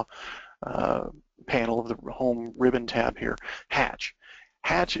draw panel of the home ribbon tab here, hatch.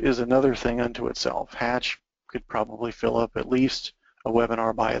 Hatch is another thing unto itself. Hatch could probably fill up at least a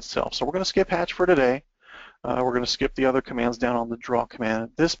webinar by itself. So we're going to skip hatch for today. We're going to skip the other commands down on the draw command.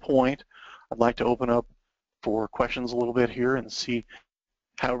 At this point, I'd like to open up for questions a little bit here and see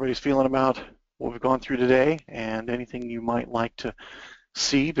how everybody's feeling about what we've gone through today and anything you might like to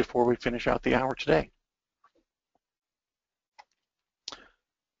see before we finish out the hour today.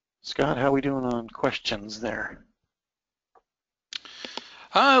 Scott, how are we doing on questions there?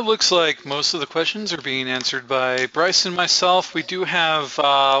 Looks like most of the questions are being answered by Bryce and myself. We do have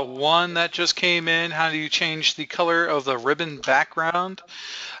one that just came in. How do you change the color of the ribbon background?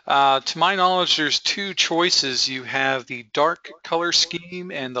 To my knowledge, there's two choices. You have the dark color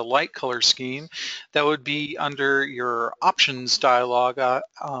scheme and the light color scheme. That would be under your options dialog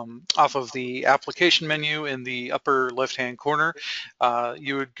off of the application menu in the upper left-hand corner.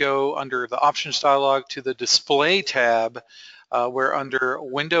 You would go under the options dialog to the display tab, where under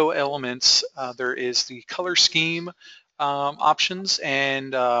window elements there is the color scheme options,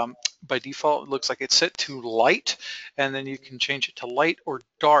 and by default it looks like it's set to light, and then you can change it to light or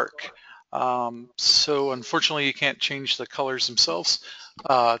dark. So unfortunately you can't change the colors themselves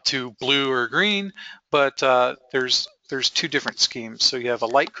to blue or green, but there's two different schemes. So you have a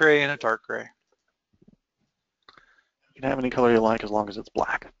light gray and a dark gray. You can have any color you like as long as it's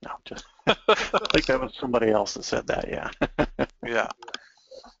black. No, just I think that was somebody else that said that, yeah. Yeah.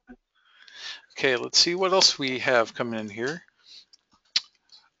 Okay, let's see what else we have coming in here.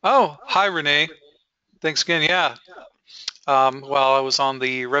 Oh, hi Renee. Thanks again. Yeah. While I was on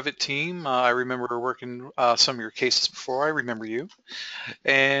the Revit team, I remember working some of your cases before. I remember you.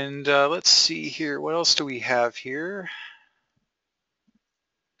 And let's see here. What else do we have here?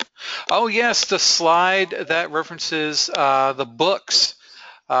 Oh, yes, the slide that references the books.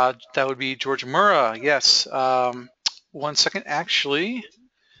 That would be George Murrah. Yes. 1 second, actually.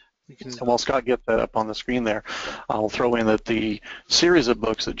 While Scott gets that up on the screen there, I'll throw in that the series of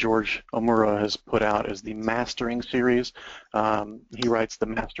books that George Omura has put out is the Mastering series. He writes the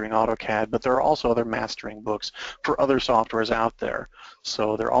Mastering AutoCAD, but there are also other mastering books for other softwares out there.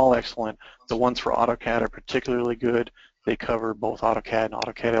 So they're all excellent. The ones for AutoCAD are particularly good. They cover both AutoCAD and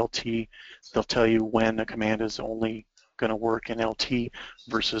AutoCAD LT. They'll tell you when a command is only going to work in LT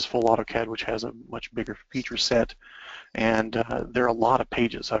versus full AutoCAD, which has a much bigger feature set. And there are a lot of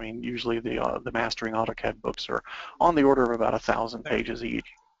pages. I mean, usually the Mastering AutoCAD books are on the order of about 1,000 pages each.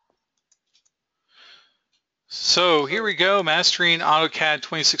 So here we go, Mastering AutoCAD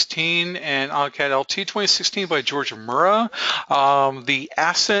 2016 and AutoCAD LT 2016 by George Murrah. The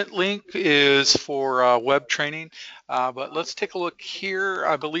asset link is for web training, but let's take a look here.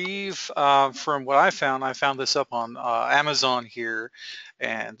 I believe from what I found this up on Amazon here,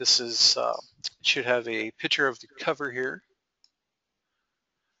 and this is should have a picture of the cover here.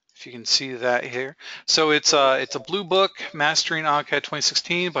 If you can see that here. So it's a blue book, Mastering AutoCAD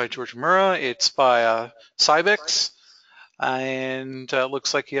 2016 by George Murrah. It's by Cybex, and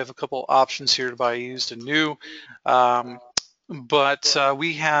looks like you have a couple options here to buy used and new. But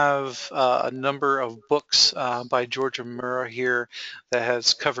we have a number of books by George Murrah here that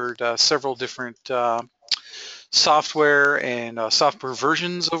has covered several different software and software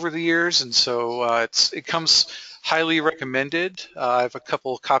versions over the years, and so it comes highly recommended. I have a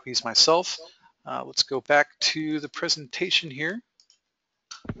couple of copies myself. Let's go back to the presentation here.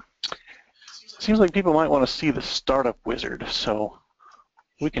 Seems like people might want to see the startup wizard, so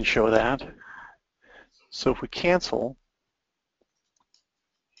we can show that. So if we cancel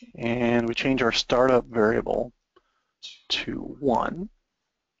and we change our startup variable to 1,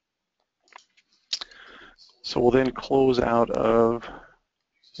 so we'll then close out of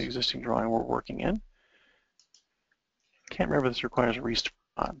the existing drawing we're working in. Can't remember if this requires a restart.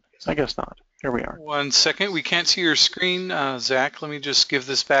 I guess not. Here we are. 1 second. We can't see your screen, Zach. Let me just give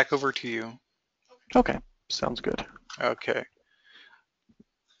this back over to you. Okay, sounds good. Okay.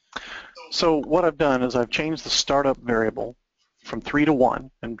 So what I've done is I've changed the startup variable from 3 to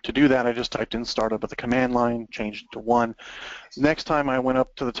 1, and to do that I just typed in startup at the command line, changed it to 1. Next time I went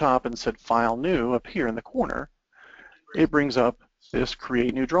up to the top and said File New up here in the corner, it brings up this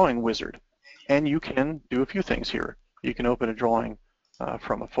Create New Drawing wizard, and you can do a few things here. You can open a drawing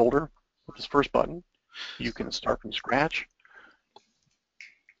from a folder with this first button. you can start from scratch.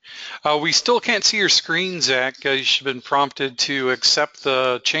 We still can't see your screen, Zach. You should have been prompted to accept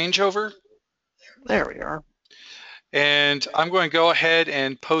the changeover. There we are. And I'm going to go ahead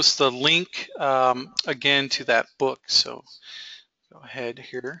and post the link again to that book. So go ahead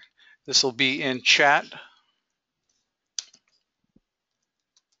here. This will be in chat.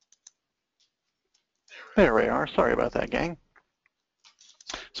 There we are. Sorry about that, gang.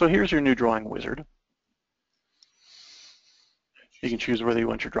 So here's your new drawing wizard. You can choose whether you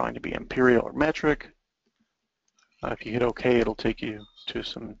want your drawing to be imperial or metric. If you hit OK, it'll take you to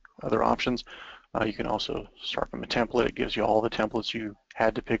some other options. You can also start from a template. It gives you all the templates you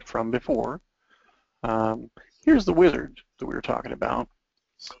had to pick from before. Here's the wizard that we were talking about.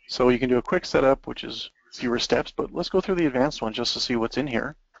 So you can do a quick setup, which is fewer steps, but let's go through the advanced one just to see what's in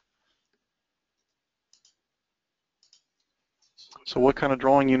here. So what kind of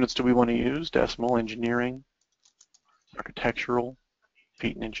drawing units do we want to use? Decimal, engineering, architectural,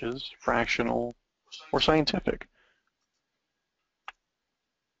 feet and inches, fractional, or scientific.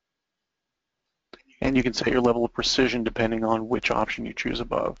 And you can set your level of precision depending on which option you choose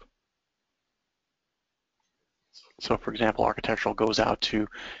above. So for example, architectural goes out to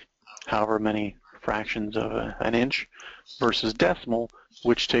however many fractions of an inch versus decimal,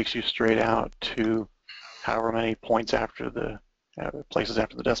 which takes you straight out to however many points after the places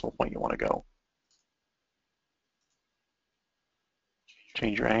after the decimal point you want to go.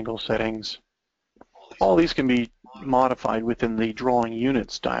 Change your angle settings. All these can be modified within the drawing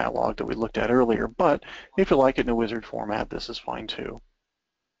units dialog that we looked at earlier, but if you like it in a wizard format, this is fine too.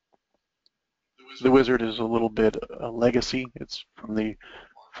 The wizard is a little bit a legacy. It's from the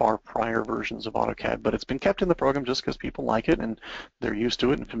far prior versions of AutoCAD, but it's been kept in the program just because people like it and they're used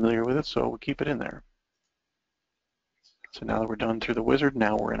to it and familiar with it, so we'll keep it in there. So now that we're done through the wizard,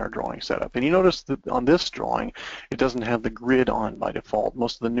 now we're in our drawing setup. And you notice that on this drawing, it doesn't have the grid on by default.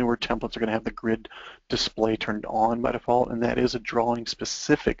 Most of the newer templates are going to have the grid display turned on by default, and that is a drawing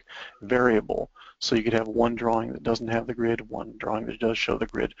specific variable. So you could have one drawing that doesn't have the grid, one drawing that does show the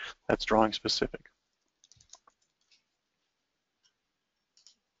grid. That's drawing specific.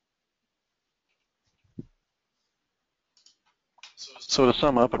 So to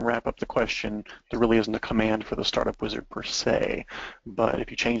sum up and wrap up the question, there really isn't a command for the startup wizard per se, but if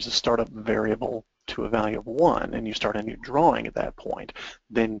you change the startup variable to a value of 1 and you start a new drawing at that point,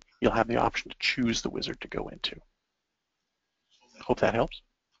 then you'll have the option to choose the wizard to go into. Hope that helps.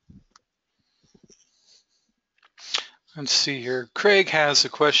 Let's see here. Craig has a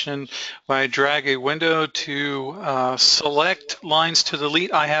question. When I drag a window to select lines to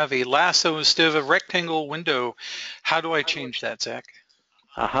delete, I have a lasso instead of a rectangle window. How do I change that, Zach?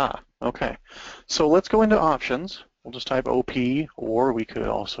 Aha, okay. So let's go into options. We'll just type OP, or we could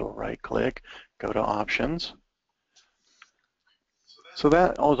also right-click, go to options. So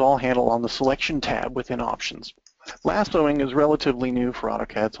that is all handled on the selection tab within options. Lassoing is relatively new for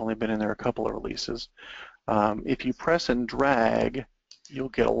AutoCAD. It's only been in there a couple of releases. If you press and drag, you'll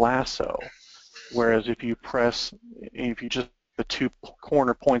get a lasso. Whereas if you just the two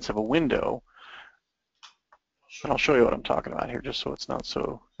corner points of a window, and I'll show you what I'm talking about here just so it's not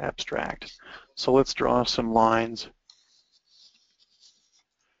so abstract. So let's draw some lines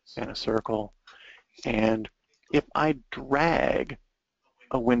and a circle. And if I drag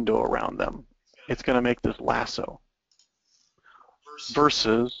a window around them, it's going to make this lasso.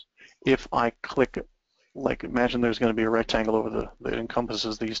 Versus if I click, like imagine there's going to be a rectangle over that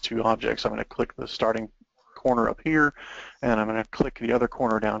encompasses these two objects. I'm going to click the starting corner up here, and I'm going to click the other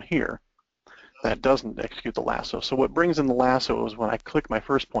corner down here. That doesn't execute the lasso. So what brings in the lasso is when I click my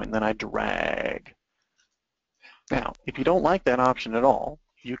first point and then I drag. Now, if you don't like that option at all,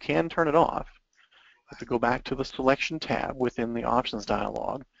 you can turn it off. If we go back to the selection tab within the options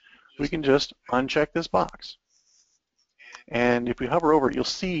dialog, we can just uncheck this box. And if we hover over it, you'll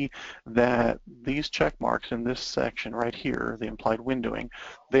see that these check marks in this section right here, the implied windowing,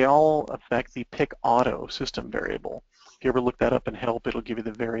 they all affect the pick auto system variable. If you ever look that up in help, it'll give you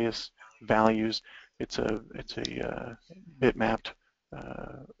the various values. It's a bitmapped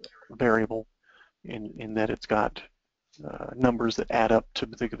variable in that it's got numbers that add up to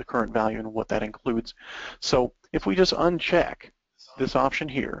the current value and what that includes. So if we just uncheck this option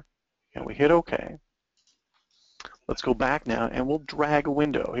here and we hit OK, let's go back now and we'll drag a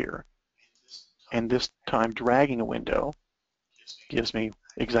window here. And this time dragging a window gives me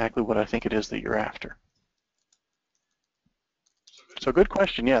exactly what I think it is that you're after. So good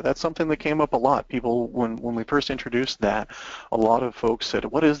question. Yeah, that's something that came up a lot. People, when we first introduced that, a lot of folks said,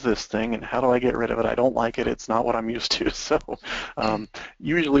 what is this thing and how do I get rid of it? I don't like it. It's not what I'm used to. So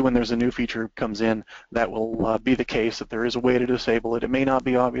usually when there's a new feature comes in, that will be the case, that there is a way to disable it. It may not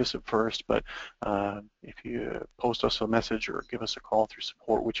be obvious at first, but if you post us a message or give us a call through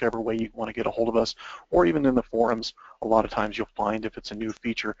support, whichever way you want to get a hold of us, or even in the forums, a lot of times you'll find if it's a new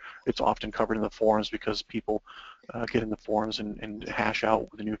feature, it's often covered in the forums because people get in the forums and hash out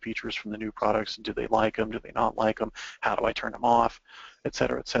the new features from the new products. Do they like them? Do they not like them? How do I turn them off? Et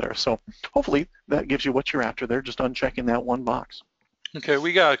cetera, et cetera. So hopefully that gives you what you're after there, just unchecking that one box. Okay,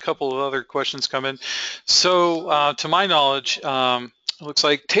 we got a couple of other questions coming. So to my knowledge, it looks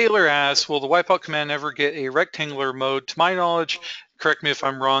like Taylor asks, will the wipeout command ever get a rectangular mode? To my knowledge, correct me if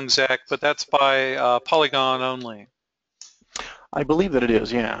I'm wrong, Zach, but that's by polygon only. I believe that it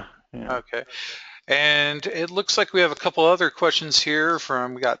is, yeah. Okay. And it looks like we have a couple other questions here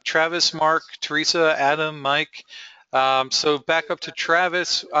we got Travis, Mark, Teresa, Adam, Mike. So back up to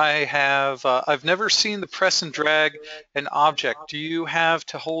Travis, I've never seen the press and drag an object. Do you have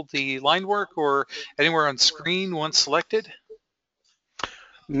to hold the line work or anywhere on screen once selected?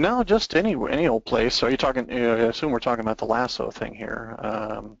 No, just any old place. Are you talking, I assume we're talking about the lasso thing here.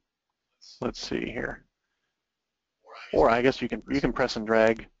 Let's see here. Or I guess you can press and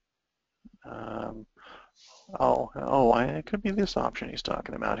drag. It could be this option he's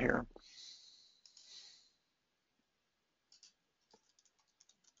talking about here.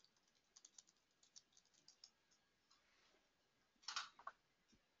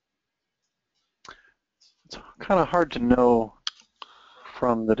 It's kind of hard to know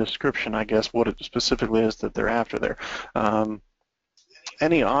from the description, I guess, what it specifically is that they're after there.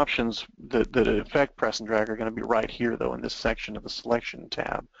 Any options that affect press and drag are going to be right here, though, in this section of the selection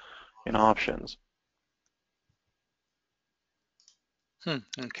tab in options.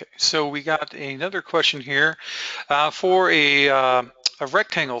 Okay, so we got another question here. For a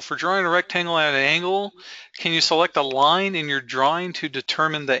rectangle, for drawing a rectangle at an angle, can you select a line in your drawing to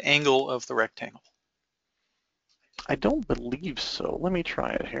determine the angle of the rectangle? I don't believe so. Let me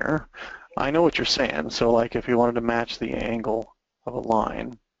try it here. I know what you're saying. So like if you wanted to match the angle of a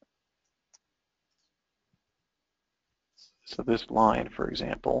line, so this line, for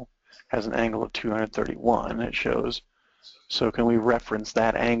example, has an angle of 231, it shows. So can we reference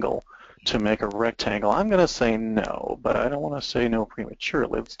that angle to make a rectangle? I'm going to say no, but I don't want to say no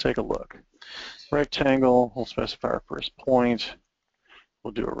prematurely. Let's take a look. Rectangle, we'll specify our first point.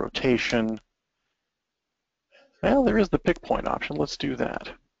 We'll do a rotation. Well, there is the pick point option. Let's do that.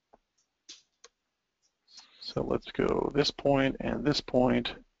 So let's go this point and this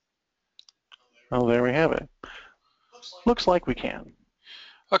point. Oh, there we have it. Looks like we can.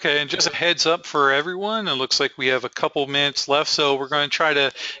 Okay, and just a heads up for everyone, it looks like we have a couple minutes left, so we're going to try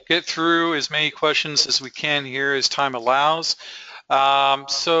to get through as many questions as we can here as time allows.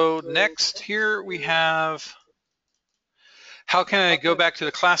 So next here we have, how can I go back to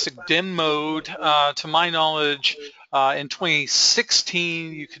the classic dim mode? To my knowledge, in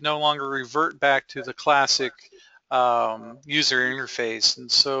 2016, you could no longer revert back to the classic user interface.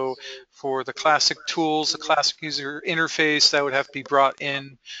 And so for the classic tools, the classic user interface, that would have to be brought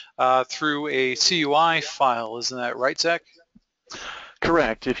in through a CUI file. Isn't that right, Zach?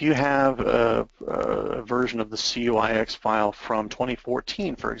 Correct. If you have a version of the CUIX file from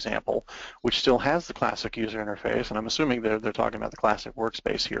 2014, for example, which still has the classic user interface, and I'm assuming they're talking about the classic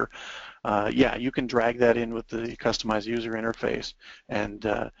workspace here, yeah, you can drag that in with the customized user interface. And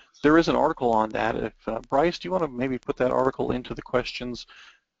there is an article on that. If Bryce, do you want to maybe put that article into the questions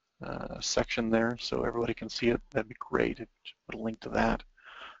section there so everybody can see it? That'd be great. Put a link to that.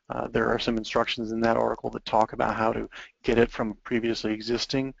 There are some instructions in that article that talk about how to get it from a previously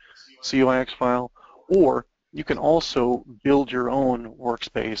existing CUIX file, or you can also build your own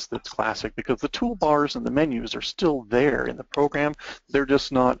workspace that's classic because the toolbars and the menus are still there in the program. They're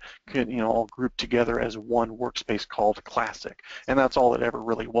just not, all grouped together as one workspace called classic. And that's all it ever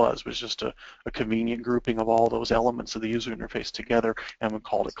really was just a convenient grouping of all those elements of the user interface together, and we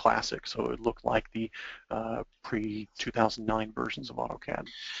called it classic. So it looked like the pre-2009 versions of AutoCAD.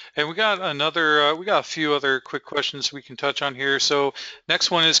 And we got a few other quick questions we can touch on here. So next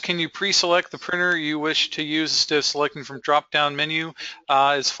one is, can you pre-select the printer you wish to use instead of selecting from drop-down menu?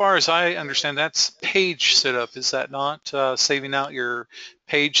 As far as I understand, that's page setup, is that not? Saving out your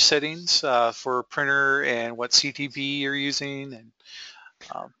page settings for printer and what CTB you're using and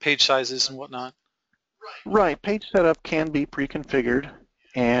page sizes and whatnot. Right, page setup can be pre-configured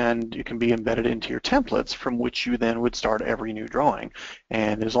and it can be embedded into your templates from which you then would start every new drawing.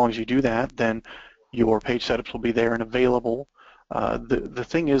 And as long as you do that, then your page setups will be there and available The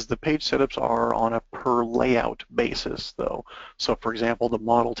thing is, the page setups are on a per layout basis, though. So, for example, the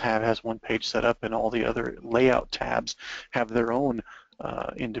model tab has one page setup, and all the other layout tabs have their own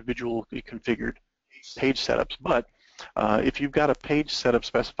individually configured page setups. But if you've got a page setup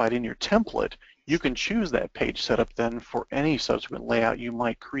specified in your template, you can choose that page setup then for any subsequent layout you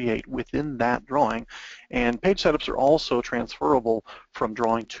might create within that drawing. And page setups are also transferable from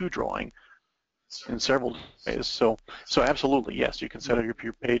drawing to drawing in several ways. So absolutely, yes, you can set up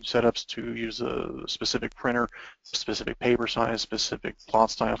your page setups to use a specific printer, specific paper size, specific plot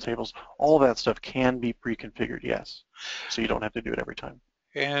style tables. All of that stuff can be pre-configured, yes. So you don't have to do it every time.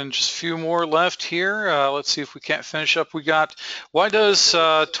 And just a few more left here. Let's see if we can't finish up. We got, why does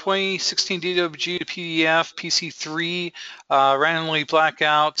 2016 DWG to PDF PC3 randomly black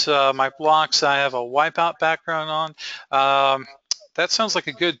out my blocks I have a wipeout background on? That sounds like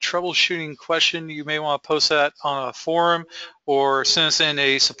a good troubleshooting question. You may want to post that on a forum or send us in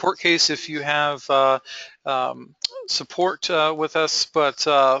a support case if you have support with us. But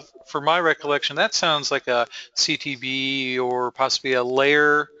for my recollection, that sounds like a CTB or possibly a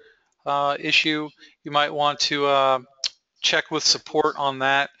layer issue. You might want to check with support on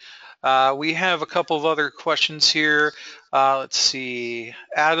that. We have a couple of other questions here. Let's see.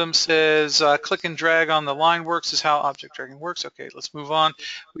 Adam says, click and drag on the line works is how object dragging works. Okay, let's move on.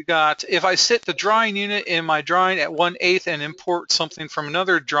 We got, if I set the drawing unit in my drawing at 1/8 and import something from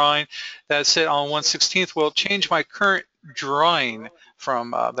another drawing that's set on 1/16, will it change my current drawing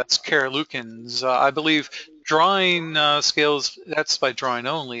from, that's Kara Lukens. I believe drawing scales, that's by drawing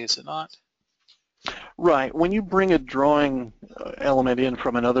only, is it not? Right. When you bring a drawing element in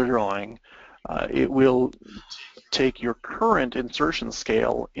from another drawing, it will take your current insertion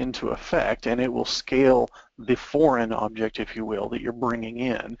scale into effect, and it will scale the foreign object, if you will, that you're bringing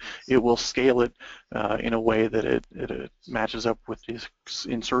in. It will scale it in a way that it matches up with the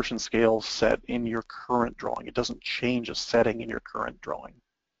insertion scale set in your current drawing. It doesn't change a setting in your current drawing.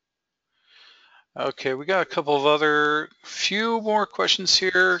 Okay, we got a couple of few more questions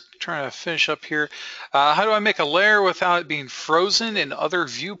here. Trying to finish up here. How do I make a layer without it being frozen in other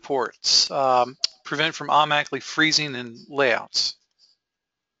viewports? Prevent from automatically freezing in layouts.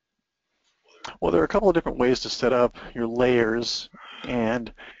 Well, there are a couple of different ways to set up your layers,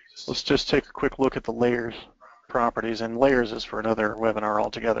 and let's just take a quick look at the layers properties. And layers is for another webinar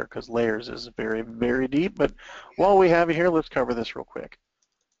altogether, because layers is very, very deep. But while we have you here, let's cover this real quick.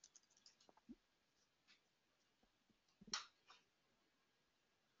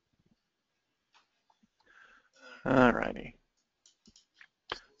 Alrighty.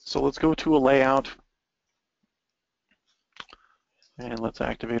 So let's go to a layout, and let's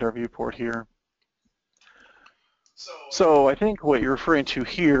activate our viewport here. So I think what you're referring to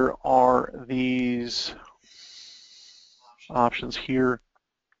here are these options here.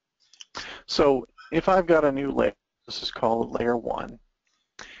 So if I've got a new layer, this is called layer 1.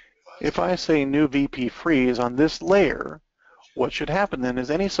 If I say new VP freeze on this layer, what should happen then is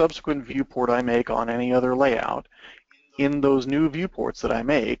any subsequent viewport I make on any other layout, in those new viewports that I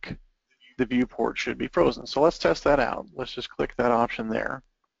make, the viewport should be frozen. So let's test that out. Let's just click that option there.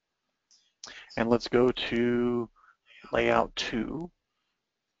 And let's go to layout 2.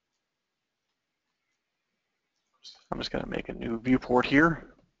 I'm just going to make a new viewport here.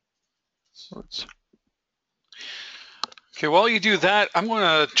 Okay, while you do that, I'm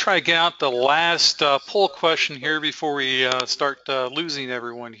going to try to get out the last poll question here before we start losing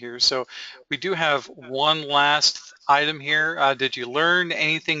everyone here. So we do have one last item here. Did you learn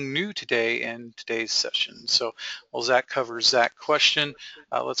anything new today in today's session? So well, that covers that question.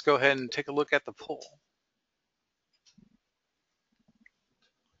 Let's go ahead and take a look at the poll.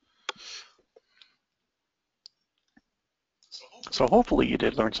 So hopefully you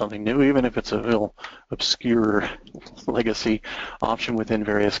did learn something new, even if it's a little obscure legacy option within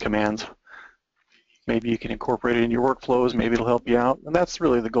various commands. Maybe you can incorporate it in your workflows, maybe it'll help you out. And that's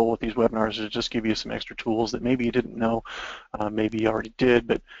really the goal with these webinars, is just give you some extra tools that maybe you didn't know, maybe you already did,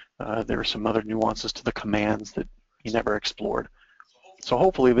 but there are some other nuances to the commands that you never explored. So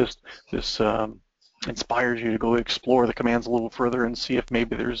hopefully this inspires you to go explore the commands a little further and see if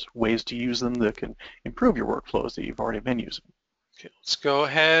maybe there's ways to use them that can improve your workflows that you've already been using. Okay, let's go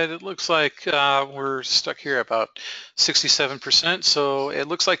ahead. It looks like we're stuck here at about 67%. So it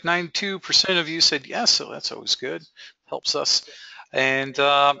looks like 92% of you said yes, so that's always good. Helps us. And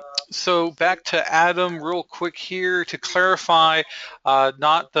so back to Adam real quick here to clarify,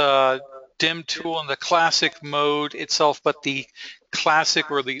 not the dim tool in the classic mode itself, but the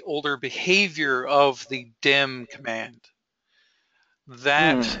classic or the older behavior of the dim command.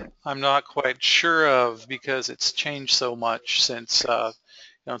 That I'm not quite sure of because it's changed so much since That's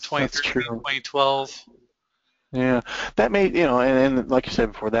 2013, true. 2012. Yeah, that may, and like you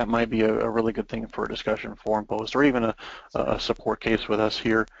said before, that might be a really good thing for a discussion forum post or even a support case with us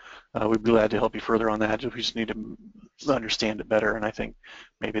here. We'd be glad to help you further on that. We just need to understand it better, and I think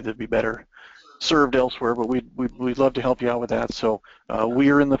maybe that'd be better served elsewhere, but we'd love to help you out with that. So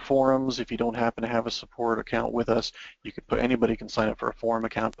we are in the forums. If you don't happen to have a support account with us, you could anybody can sign up for a forum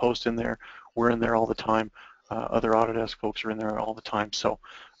account, post in there. We're in there all the time. Other Autodesk folks are in there all the time. So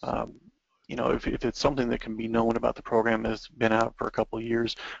if it's something that can be known about the program that's been out for a couple of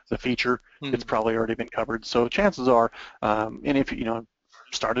years, the feature, it's probably already been covered. So chances are, and if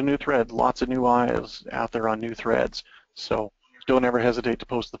start a new thread, lots of new eyes out there on new threads. So don't ever hesitate to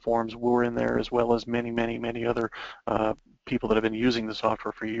post the forums. We're in there as well as many, many, many other people that have been using the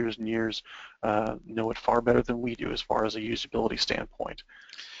software for years and years know it far better than we do as far as a usability standpoint.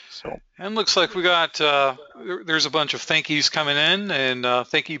 So. And looks like we got, there's a bunch of thank yous coming in, and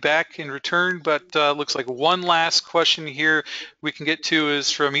thank you back in return, but looks like one last question here we can get to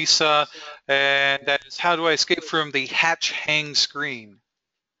is from Isa, and that is, how do I escape from the hatch hang screen?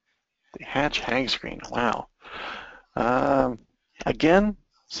 The hatch hang screen, wow. Again,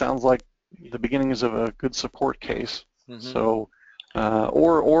 sounds like the beginnings of a good support case. So,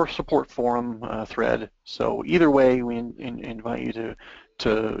 or support forum thread. So either way, we invite you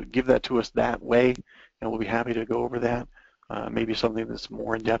to give that to us that way, and we'll be happy to go over that. Maybe something that's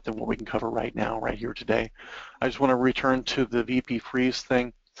more in depth than what we can cover right now, right here today. I just want to return to the VP freeze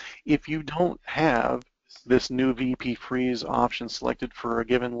thing. If you don't have this new VP freeze option selected for a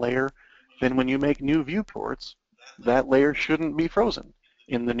given layer, then when you make new viewports, that layer shouldn't be frozen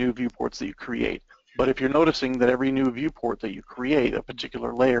in the new viewports that you create. But if you're noticing that every new viewport that you create, a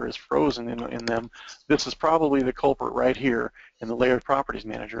particular layer is frozen in them, this is probably the culprit right here in the Layered Properties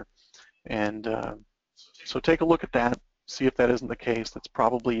Manager. And so take a look at that, see if that isn't the case. That's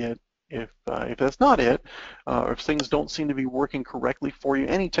probably it. If that's not it, or if things don't seem to be working correctly for you,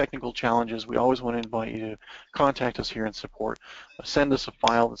 any technical challenges, we always want to invite you to contact us here in support. Send us a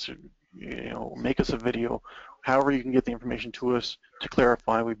file that's, make us a video. However you can get the information to us to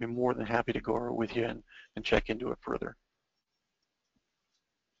clarify, we'd be more than happy to go over it with you and check into it further.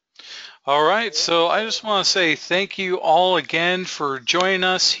 All right, so I just want to say thank you all again for joining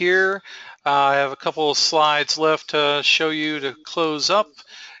us here. I have a couple of slides left to show you to close up,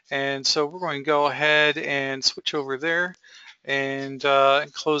 and so we're going to go ahead and switch over there and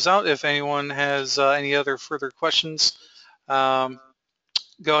close out. If anyone has any other further questions,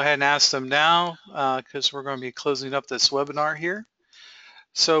 go ahead and ask them now because we're going to be closing up this webinar here.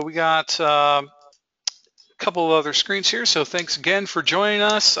 So we got couple of other screens here. So thanks again for joining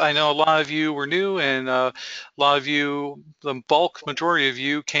us. I know a lot of you were new, and a lot of you, the bulk majority of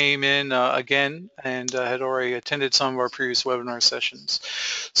you, came in again and had already attended some of our previous webinar sessions.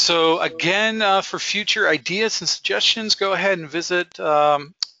 So again, for future ideas and suggestions, go ahead and visit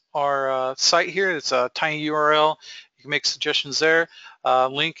our site here. It's a tiny URL. You can make suggestions there.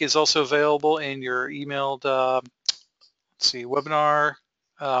 Link is also available in your emailed webinar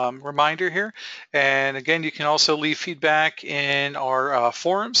reminder here. And again, you can also leave feedback in our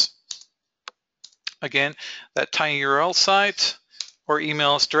forums. Again, that tiny URL site, or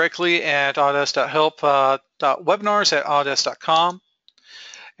email us directly at autodesk.help.webinars@autodesk.com.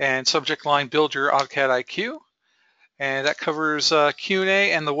 And subject line, build your AutoCAD IQ. And that covers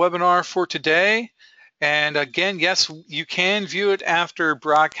Q&A and the webinar for today. And again, yes, you can view it after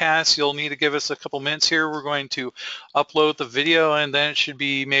broadcast. You'll need to give us a couple minutes here. We're going to upload the video, and then it should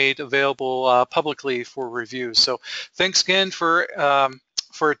be made available publicly for review. So thanks again for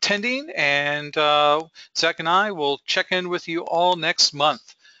attending, and Zach and I will check in with you all next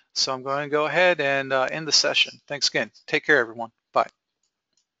month. So I'm going to go ahead and end the session. Thanks again. Take care, everyone.